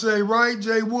Wine say, right?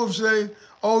 Jay Wolf say,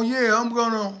 oh yeah, I'm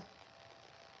gonna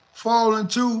fall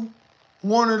into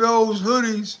one of those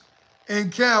hoodies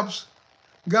and caps.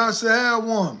 Got to have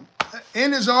one.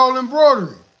 And it's all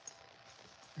embroidery.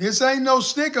 This ain't no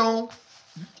stick-on.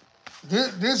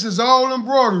 This is all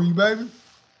embroidery, baby.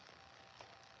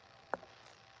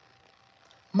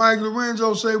 Mike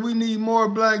Lorenzo say we need more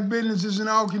black businesses in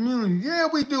our community. Yeah,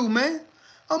 we do, man.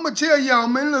 I'm going to tell y'all,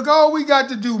 man, look, all we got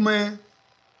to do, man,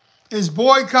 is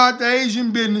boycott the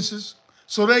Asian businesses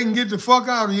so they can get the fuck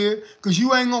out of here, because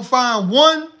you ain't going to find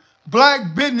one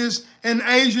black business in an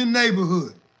Asian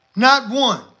neighborhood. Not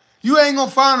one. You ain't going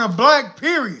to find a black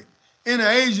period in an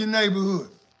Asian neighborhood.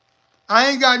 I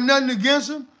ain't got nothing against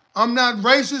them. I'm not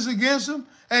racist against them.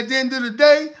 At the end of the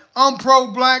day, I'm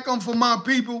pro-black. I'm for my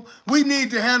people. We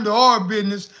need to handle our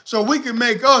business so we can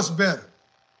make us better.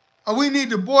 We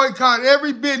need to boycott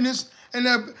every business, and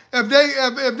if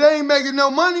they ain't making no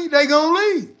money, they gonna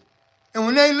leave. And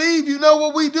when they leave, you know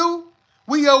what we do?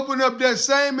 We open up that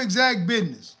same exact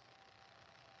business.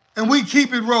 And we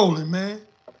keep it rolling, man.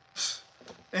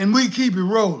 And we keep it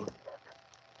rolling.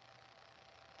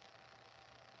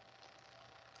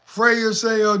 Freya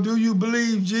say, do you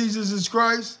believe Jesus is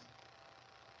Christ?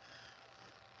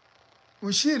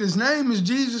 Well, shit, his name is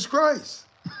Jesus Christ.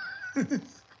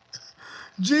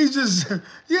 Jesus,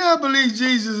 yeah, I believe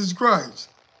Jesus is Christ.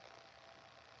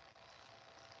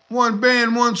 One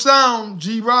band, one sound,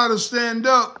 G-Rider stand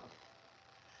up.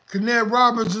 Kenneth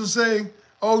Robinson say,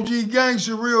 OG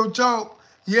Gangster, real talk.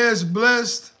 Yes,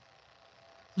 blessed.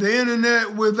 The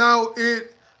internet, without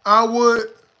it, I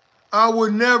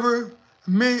would never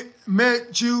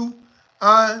met you.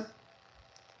 I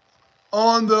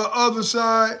on the other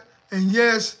side, and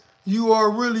yes, you are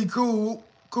really cool.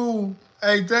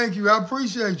 Hey, thank you. I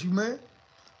appreciate you, man.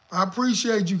 I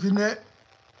appreciate you, Kenneth.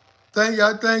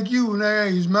 I thank you, and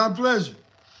hey, it's my pleasure.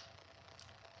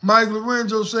 Mike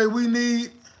Lorenzo say we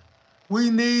need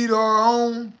our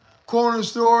own corner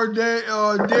store,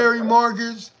 dairy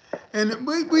markets, and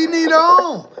we need our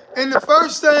own. And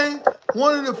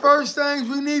one of the first things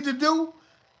we need to do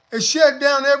is shut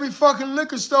down every fucking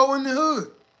liquor store in the hood.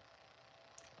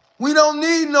 We don't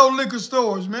need no liquor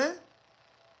stores, man.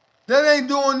 That ain't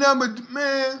doing nothing but,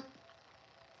 man,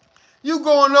 you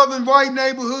go in other white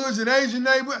neighborhoods and Asian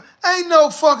neighborhoods, ain't no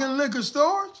fucking liquor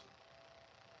stores.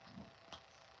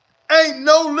 Ain't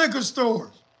no liquor stores.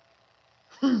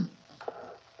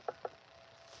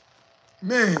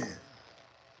 Man.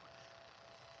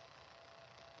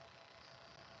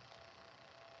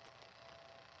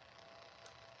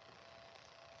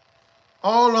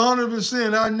 all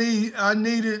 100%. I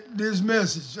needed this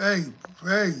message.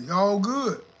 Hey, all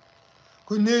good.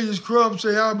 Cornelius Crump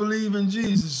say, I believe in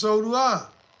Jesus. So do I.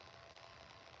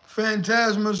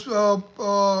 Phantasmus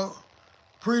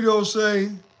Preto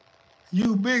say,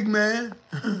 you big man.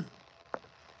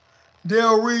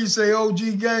 Dale Reed say,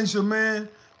 OG Gangster, man,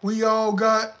 we all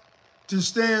got to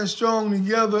stand strong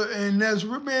together, and that's,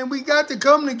 man, we got to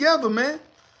come together, man.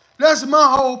 That's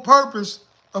my whole purpose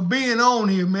of being on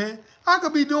here, man. I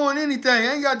could be doing anything.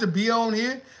 I ain't got to be on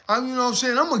here. You know what I'm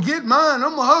saying? I'm going to get mine.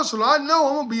 I'm a hustler. I know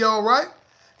I'm going to be all right.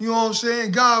 You know what I'm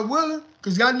saying? God willing,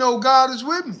 because I know God is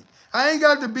with me. I ain't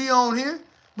got to be on here,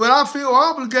 but I feel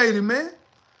obligated, man.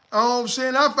 You know what I'm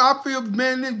saying? I feel,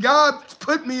 man, that God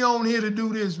put me on here to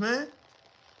do this, man.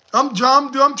 I'm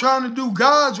trying to do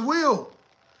God's will.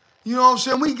 You know what I'm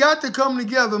saying? We got to come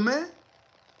together, man.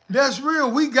 That's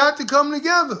real. We got to come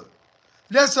together.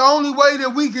 That's the only way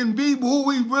that we can be who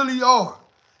we really are.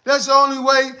 That's the only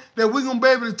way that we're going to be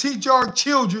able to teach our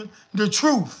children the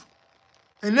truth.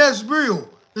 And that's real.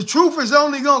 The truth is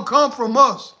only going to come from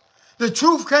us. The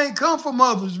truth can't come from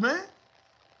others, man.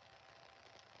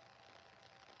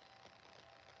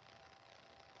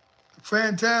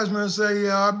 Phantasma say,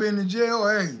 I've been to jail.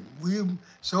 Hey,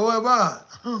 so have I.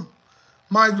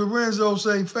 Mike Lorenzo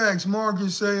say, facts.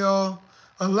 Marcus say, a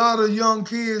lot of young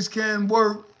kids can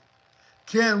work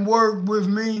with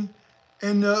me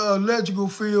in the electrical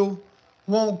field,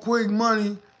 want quick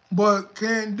money, but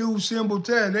can't do simple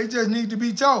tasks. They just need to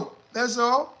be taught. That's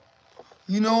all.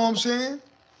 You know what I'm saying?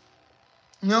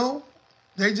 No,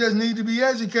 they just need to be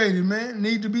educated, man.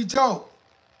 Need to be taught.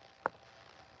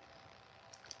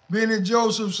 Bennett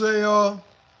Joseph say,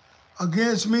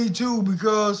 against me too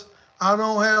because I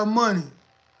don't have money.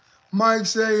 Mike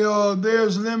say,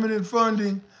 there's limited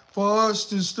funding for us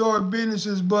to start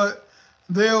businesses, but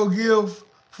they'll give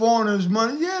foreigners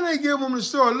money. Yeah, they give them the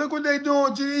start. Look what they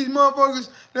doing to these motherfuckers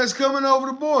that's coming over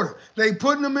the border. They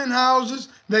putting them in houses.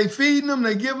 They feeding them.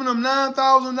 They giving them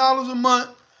 $9,000 a month.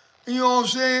 You know what I'm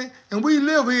saying? And we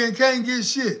live here and can't get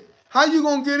shit. How you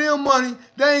gonna get them money?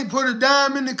 They ain't put a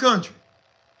dime in the country.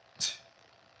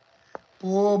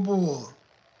 Boy.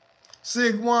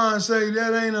 Sick Wine say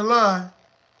that ain't a lie.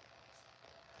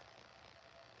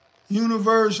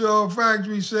 Universal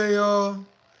Factory say,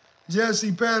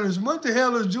 Jesse Patterson. What the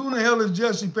hell is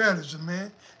Jesse Patterson,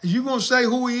 man? Is you gonna say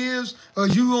who he is, or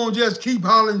you gonna just keep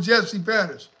hollering Jesse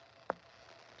Patterson?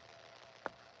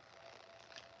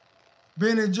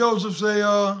 Bennett Joseph say,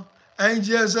 ain't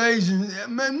just Asians.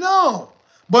 Man, no.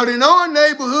 But in our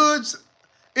neighborhoods,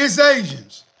 it's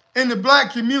Asians. In the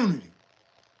black community,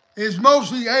 it's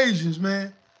mostly Asians,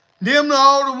 man. Them are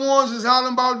all the ones that's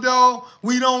hollering about, dog,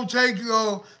 we don't take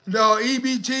the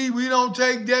EBT, we don't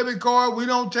take debit card, we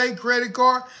don't take credit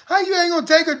card. How you ain't gonna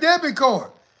take a debit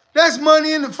card? That's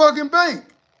money in the fucking bank.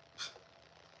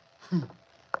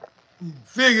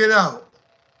 Figure it out.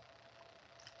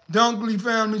 Dunkley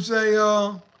family say,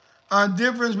 our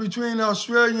difference between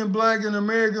Australian black and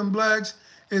American blacks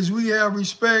is we have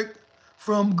respect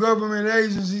from government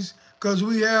agencies because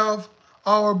we have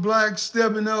our blacks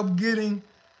stepping up, getting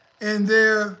in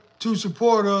there to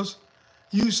support us.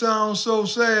 You sound so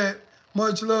sad.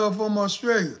 Much love from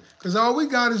Australia. Because all we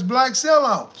got is black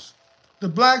sellouts. The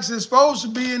blacks is supposed to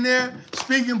be in there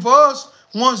speaking for us.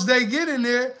 Once they get in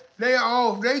there, they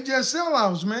just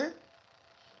sellouts, man.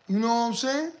 You know what I'm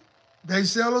saying? They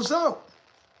sell us out.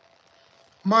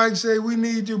 Mike say we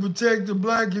need to protect the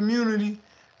black community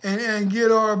and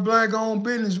get our black-owned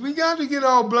business. We got to get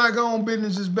our black-owned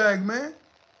businesses back, man.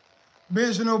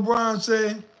 Benson O'Brien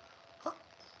say,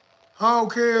 who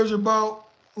cares about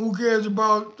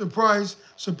the price?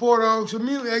 Support our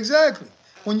community. Exactly.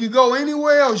 When you go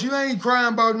anywhere else, you ain't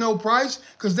crying about no price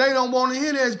because they don't want to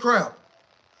hear that crap.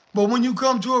 But when you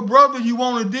come to a brother, you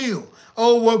want a deal.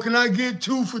 Oh, well, can I get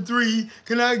 2 for $3?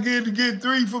 Can I get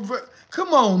 3 for $4?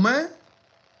 Come on, man.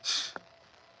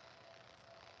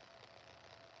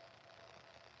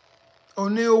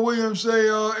 O'Neal Williams say,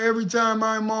 every time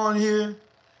I'm on here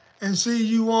and see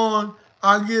you on,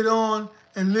 I get on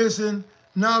and listen.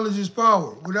 Knowledge is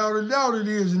power. Without a doubt it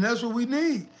is, and that's what we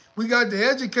need. We got to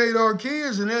educate our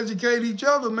kids and educate each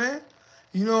other, man.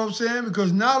 You know what I'm saying?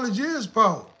 Because knowledge is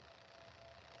power.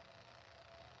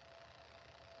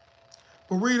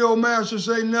 Burrito Master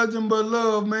say nothing but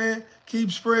love, man.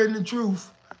 Keep spreading the truth.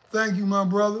 Thank you, my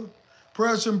brother.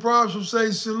 Preston Props will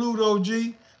say salute,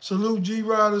 OG. Salute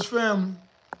G-Riders family.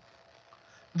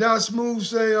 Dot Smooth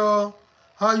say,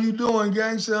 how you doing,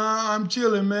 gangster? I'm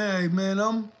chilling, man. Hey, man,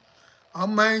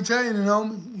 I'm maintaining,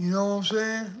 homie. You know what I'm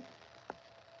saying?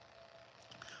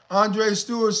 Andre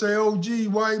Stewart say,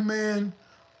 OG, white man,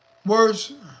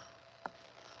 worse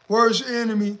worst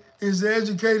enemy is the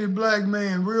educated black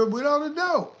man, real, without a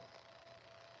doubt.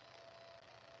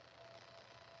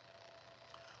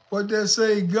 What that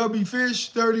say, Gubby Fish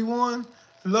 31?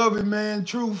 Love it, man.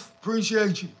 Truth,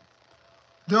 appreciate you.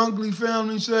 Dunkley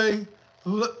family say,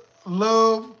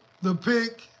 love the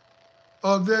pic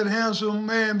of that handsome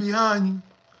man behind you.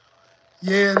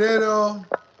 Yeah, that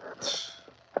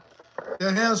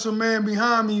handsome man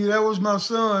behind me, that was my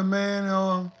son,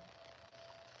 man.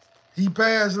 He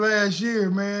passed last year,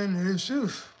 man. It's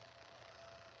just,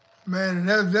 man,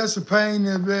 that's a pain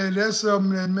that's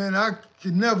something that, man, I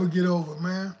could never get over,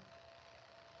 man.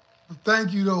 But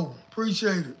thank you though,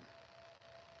 appreciate it.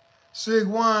 Sig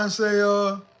Wine say,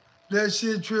 that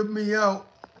shit tripped me out.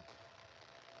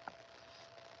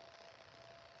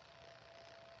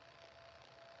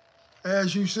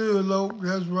 As you should, Lo,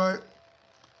 that's right.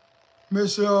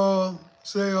 Miss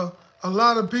say a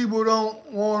lot of people don't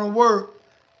want to work.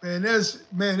 Man,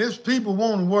 this people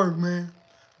want to work, man.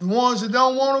 The ones that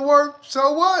don't want to work,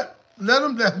 so what? Let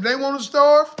them, if they want to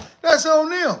starve, that's on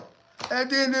them.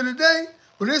 At the end of the day,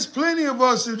 but there's plenty of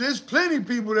us, there's plenty of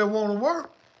people that want to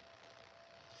work.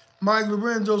 Mike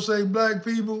Lorenzo say black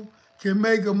people can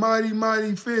make a mighty,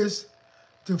 mighty fist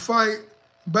to fight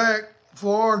back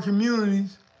for our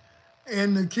communities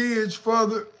and the kids'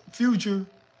 further future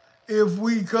if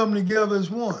we come together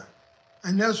as one.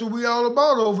 And that's what we all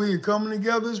about over here, coming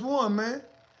together as one, man.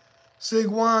 Sig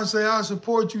Juan say, I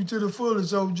support you to the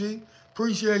fullest, OG.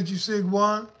 Appreciate you, Sig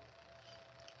Juan.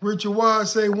 Richard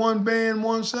Wise say, one band,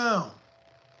 one sound.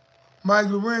 Mike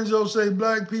Lorenzo say,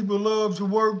 black people love to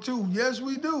work too. Yes,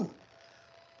 we do.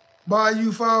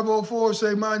 Bayou 504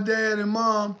 say, my dad and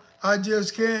mom, I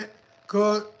just can't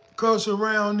cuss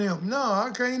around them. No, I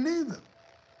can't neither.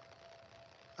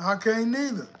 I can't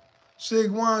neither. Sig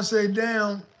Juan say,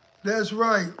 damn, that's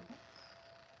right.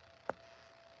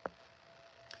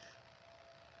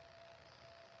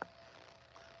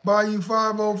 Bayou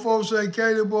 504 say,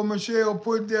 Caterpillar Michelle,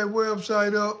 put that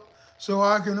website up so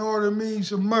I can order me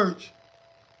some merch.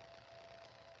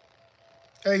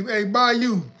 Hey,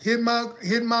 Bayou, hit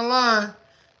my line.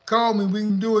 Call me. We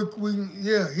can do it.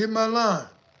 Hit my line.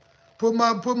 Put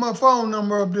my phone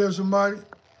number up there, somebody.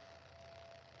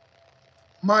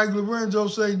 Mike Lorenzo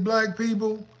say, black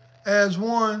people as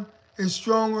one is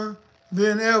stronger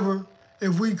than ever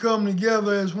if we come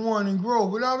together as one and grow.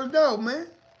 Without a doubt, man.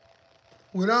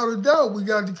 Without a doubt, we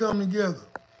got to come together.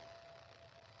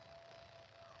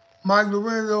 Mike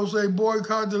Lorenzo say,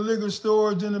 boycott the liquor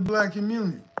stores in the black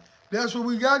community. That's what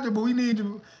we got to, but we need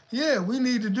to do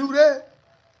that.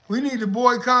 We need to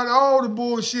boycott all the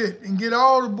bullshit and get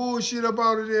all the bullshit up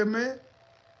out of there, man.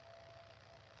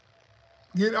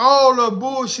 Get all the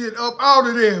bullshit up out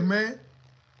of there, man.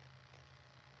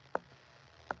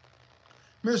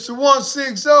 Mr.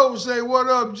 160 say, what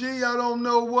up, G? I don't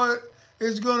know what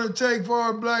it's going to take for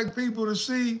our black people to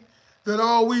see that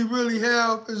all we really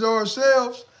have is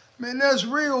ourselves. Man, that's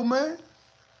real, man.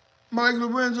 Mike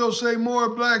Lorenzo say more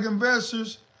black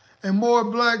investors and more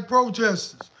black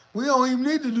protesters. We don't even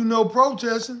need to do no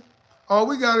protesting. All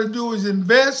we got to do is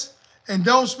invest and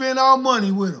don't spend our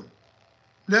money with them.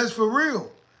 That's for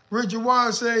real. Richard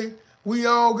Wise say, we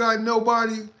all got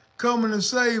nobody coming to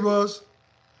save us.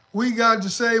 We got to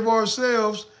save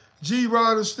ourselves.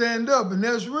 G-Rider stand up, and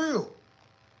that's real.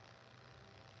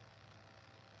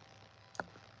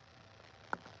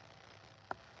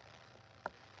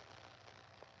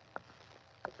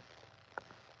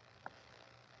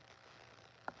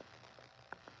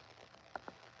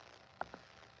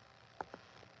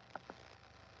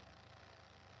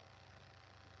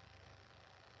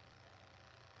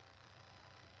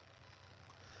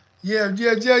 Yeah.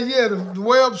 The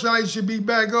website should be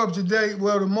back up to date,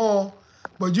 well, tomorrow.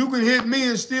 But you can hit me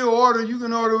and still order. You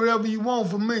can order whatever you want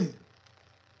from me.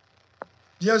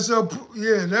 Just,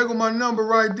 there go my number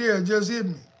right there. Just hit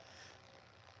me.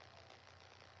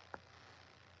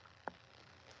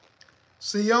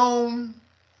 Sion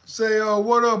say,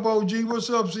 what up, OG? What's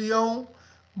up, Sion?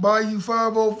 Bayou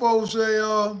 504 say,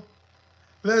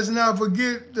 let's not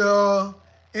forget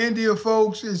India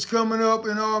folks is coming up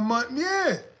in our month.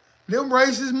 Yeah. Them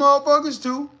racist motherfuckers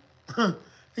too.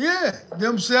 Yeah,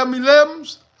 them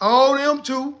 7-Elevens, all them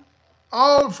too.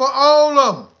 For all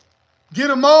of them. Get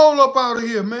them all up out of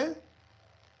here, man.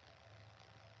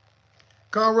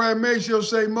 Conrad Maceo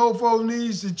say, mofo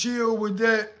needs to chill with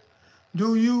that.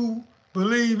 Do you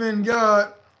believe in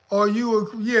God? Or you,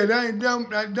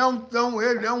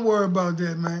 don't worry about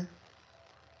that, man.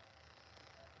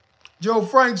 Joe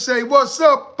Frank say, what's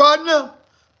up, partner?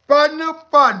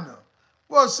 Partner.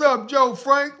 What's up, Joe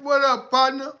Frank? What up,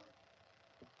 partner?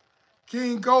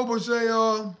 King Cobra say,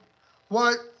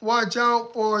 watch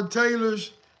out for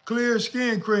Taylor's clear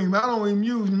skin cream. I don't even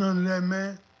use none of that,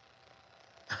 man.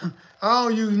 I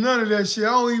don't use none of that shit. I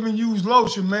don't even use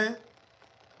lotion, man.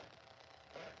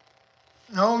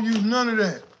 I don't use none of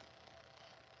that.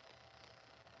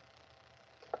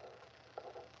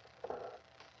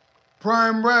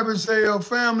 Prime Rabbit say,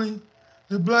 family,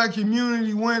 the black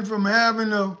community went from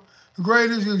having the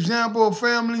greatest example of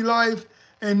family life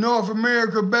in North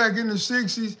America back in the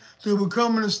 60s to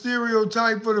becoming a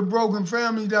stereotype for the broken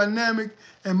family dynamic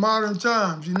in modern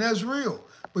times. And that's real.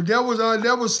 But that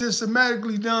was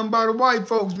systematically done by the white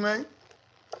folks, man.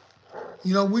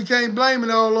 You know, we can't blame it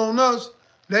all on us.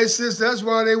 That's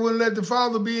why they wouldn't let the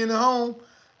father be in the home.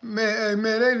 Man, hey,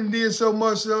 man, they done did so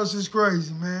much to us, it's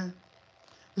crazy, man.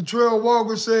 The Trail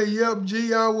Walker said, yep,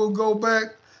 G, I will go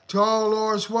back to all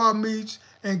our swap meets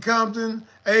in Compton,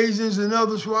 Asians and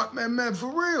other swap. Man, for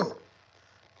real.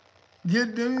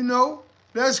 Get them, you know.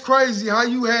 That's crazy how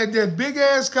you had that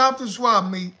big-ass Compton swap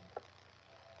meet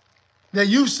that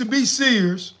used to be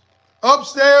Sears,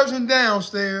 upstairs and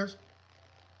downstairs,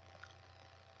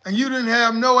 and you didn't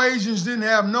have no Asians, didn't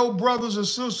have no brothers or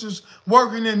sisters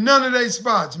working in none of their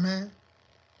spots, man.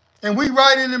 And we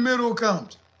right in the middle of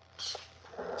Compton.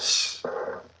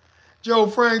 Joe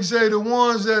Frank say the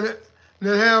ones that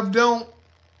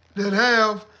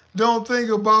don't think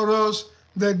about us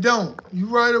that don't. You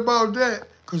right about that.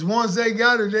 Because once they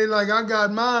got it, they like, I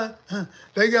got mine.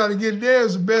 They got to get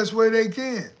theirs the best way they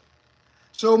can.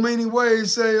 So many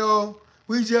ways say,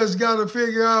 we just got to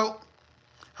figure out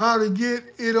how to get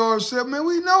it ourselves. Man,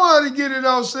 we know how to get it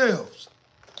ourselves.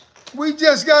 We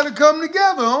just got to come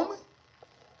together, homie.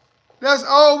 That's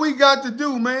all we got to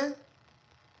do, man.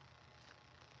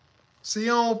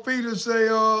 Sion Feeder say,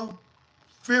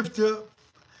 Feeder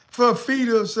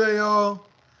say,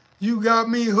 you got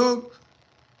me hooked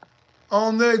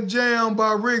on that jam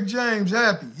by Rick James.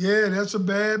 Happy. Yeah, that's a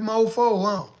bad mofo,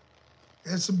 huh?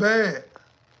 That's a bad.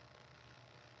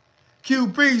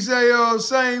 QP say,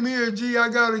 same here, G, I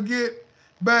got to get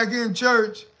back in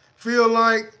church. Feel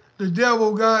like the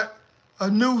devil got a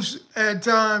noose at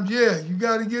times. Yeah, you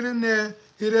got to get in there,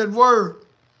 hear that word.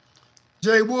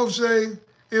 Jay Wolf say,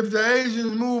 if the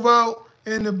Asians move out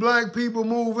and the black people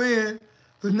move in,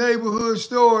 the neighborhood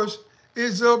stores,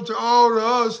 it's up to all of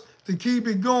us to keep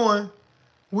it going.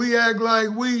 We act like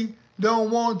we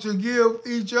don't want to give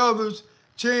each other's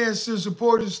chance to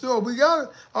support the store. We got it.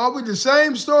 Are we the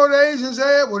same store the Asians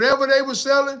had? Whatever they were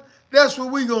selling, that's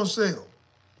what we gonna sell.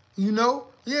 You know?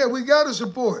 Yeah, we gotta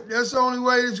support. That's the only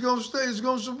way it's gonna stay. It's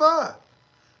gonna survive.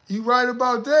 You right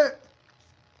about that?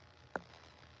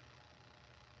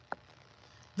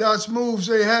 Dot Smooth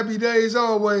say, happy days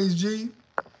always, G.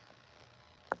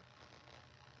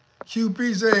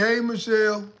 QP say, hey,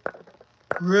 Michelle.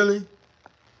 Really?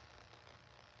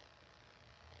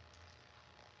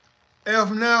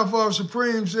 F now for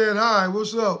Supreme said, hi,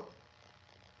 what's up?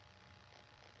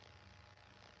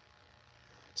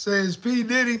 Says, P.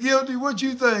 Diddy guilty? What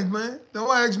you think, man? Don't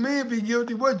ask me if he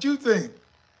guilty. What you think?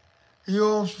 You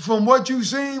know, from what you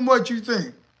seen, what you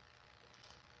think?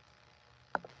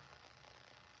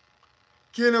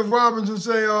 Kenneth Robinson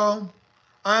say, I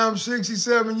am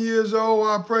 67 years old.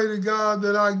 I pray to God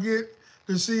that I get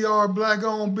to see our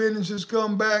black-owned businesses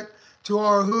come back to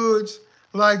our hoods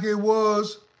like it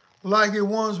once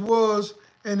was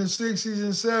in the 60s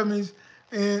and 70s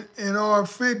and in our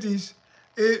 50s.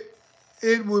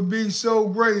 It would be so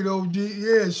great, OG.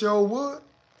 Yeah, it sure would.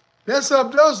 That's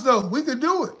up to us, though. We could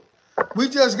do it. We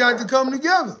just got to come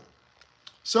together.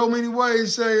 So many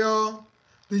ways say the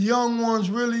young ones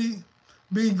really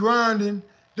be grinding.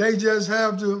 They just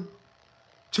have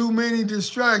too many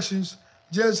distractions,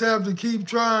 just have to keep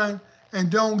trying and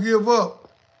don't give up.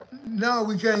 No,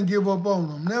 we can't give up on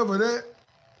them. Never that.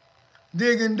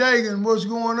 Digging, what's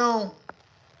going on?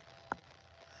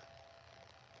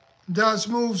 Dot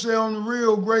Smooth say, on the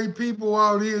real, great people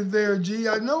out here there, G.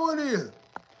 I know it is.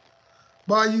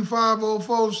 Bayou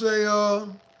 504 say,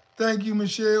 thank you,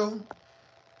 Michelle.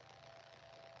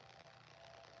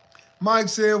 Mike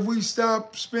said, if we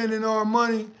stop spending our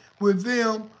money with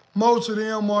them, most of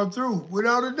them are through.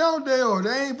 Without a doubt, they are.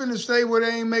 They ain't finna stay where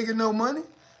they ain't making no money.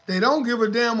 They don't give a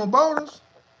damn about us.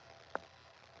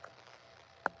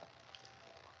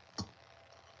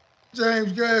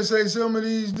 James Gass say, some of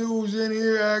these dudes in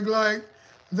here act like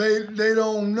they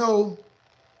don't know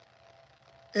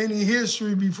any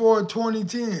history before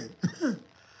 2010.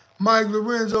 Mike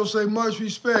Lorenzo say, much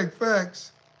respect,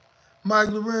 facts. Mike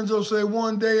Lorenzo say,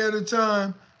 one day at a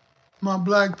time, my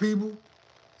black people.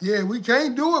 Yeah, we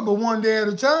can't do it but one day at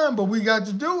a time, but we got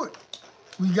to do it.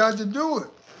 We got to do it.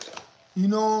 You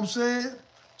know what I'm saying?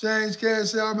 James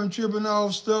Cass said, I've been tripping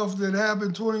off stuff that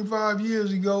happened 25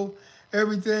 years ago.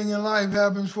 Everything in life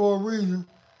happens for a reason.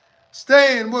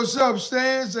 Stan, what's up,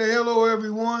 Stan? Say hello,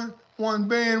 everyone. One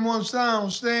band, one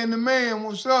sound. Stan the man,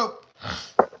 what's up?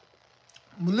 But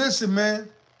listen, man.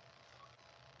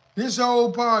 This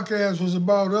whole podcast was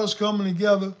about us coming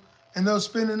together and us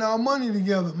spending our money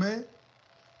together, man.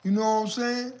 You know what I'm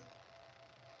saying?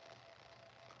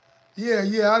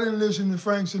 Yeah, I didn't listen to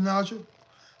Frank Sinatra.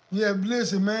 Yeah,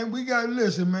 listen, man. We gotta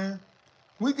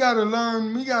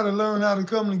learn how to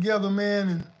come together, man,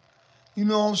 and you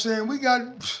know what I'm saying?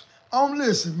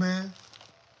 Listen, man.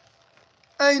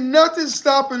 Ain't nothing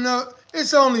stopping us.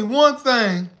 It's only one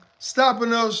thing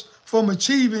stopping us from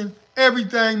achieving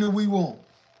everything that we want.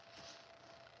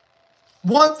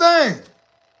 One thing.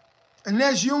 And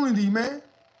that's unity, man.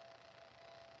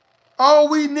 All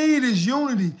we need is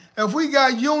unity. If we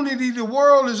got unity, the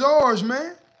world is ours,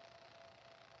 man.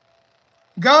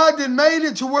 God done made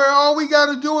it to where all we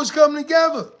got to do is come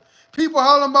together. People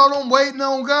hollering about I'm waiting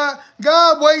on God.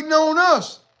 God waiting on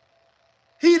us.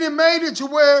 He done made it to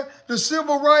where the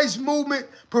civil rights movement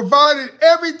provided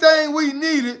everything we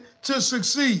needed to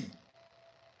succeed.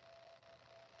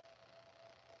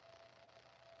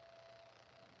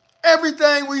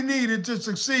 Everything we needed to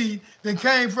succeed that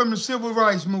came from the civil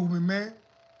rights movement, man.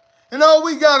 And all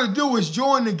we got to do is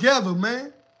join together,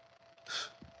 man.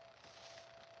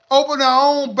 Open our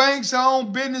own banks, our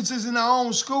own businesses, and our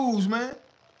own schools, man.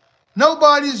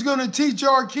 Nobody's going to teach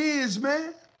our kids,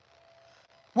 man,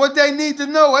 what they need to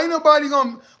know. Ain't nobody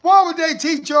going to... Why would they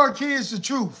teach our kids the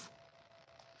truth?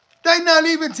 They not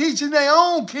even teaching their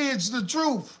own kids the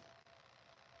truth.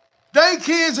 They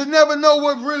kids will never know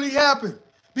what really happened.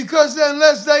 Because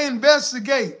unless they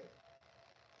investigate,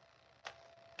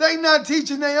 they not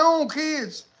teaching their own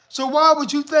kids. So why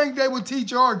would you think they would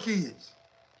teach our kids?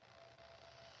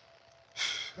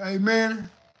 Hey, man,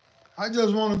 I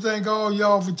just want to thank all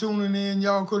y'all for tuning in.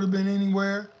 Y'all could have been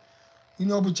anywhere, you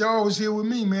know, but y'all was here with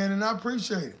me, man, and I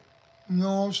appreciate it. You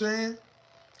know what I'm saying?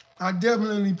 I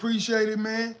definitely appreciate it,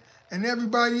 man. And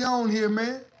everybody on here,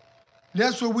 man.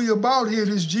 That's what we about here,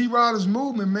 this G-Riders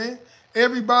movement, man.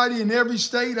 Everybody in every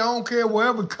state, I don't care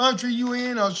wherever country you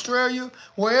in, Australia,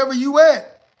 wherever you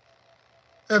at.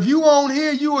 If you on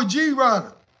here, you a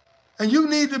G-Rider. And you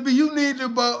need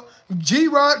to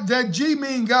G-Ride, that G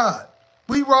mean God.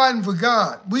 We riding for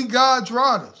God. We God's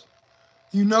riders,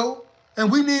 you know?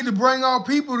 And we need to bring our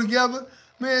people together.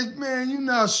 Man, you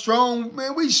not strong.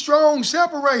 Man, we strong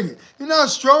separated. You're not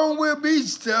strong, we'll be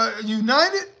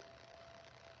united.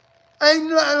 Ain't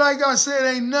nothing, like I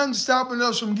said, ain't nothing stopping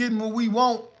us from getting what we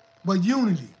want but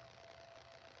unity.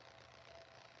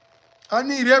 I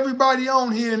need everybody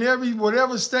on here in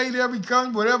whatever state, every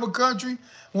country, whatever country,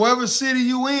 whatever city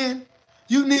you in,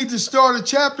 you need to start a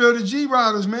chapter of the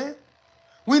G-Riders, man.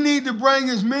 We need to bring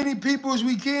as many people as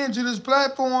we can to this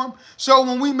platform so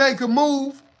when we make a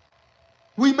move,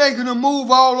 we making a move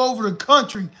all over the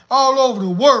country, all over the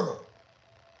world.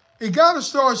 It got to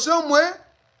start somewhere.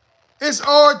 It's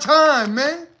our time,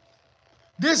 man.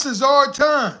 This is our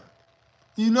time.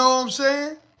 You know what I'm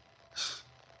saying?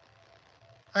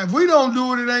 If we don't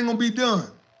do it, it ain't going to be done.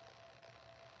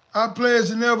 I pledge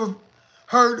to never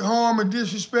hurt, harm, or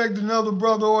disrespect another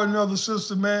brother or another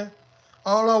sister, man.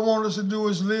 All I want us to do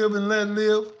is live and let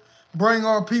live. Bring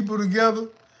our people together,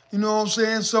 you know what I'm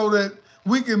saying, so that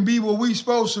we can be what we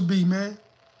supposed to be, man.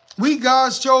 We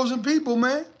God's chosen people,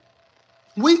 man.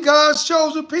 We God's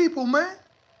chosen people, man.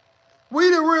 We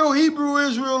the real Hebrew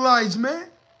Israelites, man.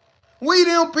 We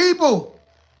them people.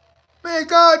 Man,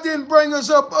 God didn't bring us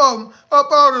up out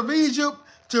of Egypt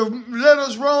to let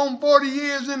us roam 40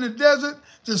 years in the desert,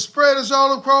 to spread us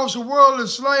all across the world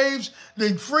as slaves,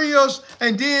 to free us,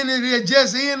 and then it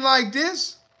just end like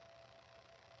this?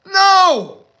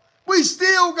 No! We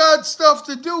still got stuff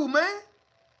to do, man.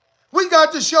 We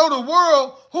got to show the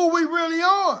world who we really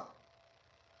are.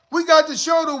 We got to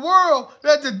show the world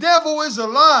that the devil is a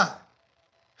lie.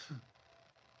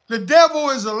 The devil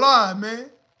is a lie,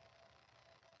 man.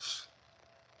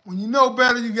 When you know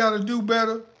better, you got to do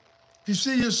better. If you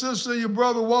see your sister, your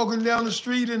brother walking down the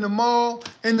street, in the mall,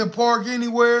 in the park,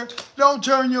 anywhere, don't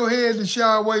turn your head to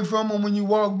shy away from them when you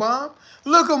walk by them.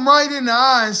 Look them right in the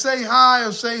eye and say hi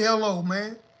or say hello,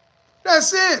 man.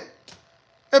 That's it.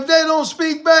 If they don't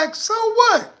speak back, so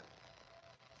what?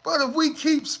 But if we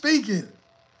keep speaking,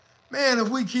 man,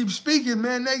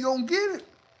 they going to get it.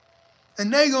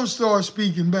 And they going to start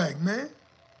speaking back, man.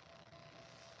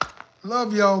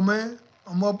 Love y'all, man.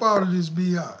 I'm up out of this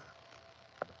BI.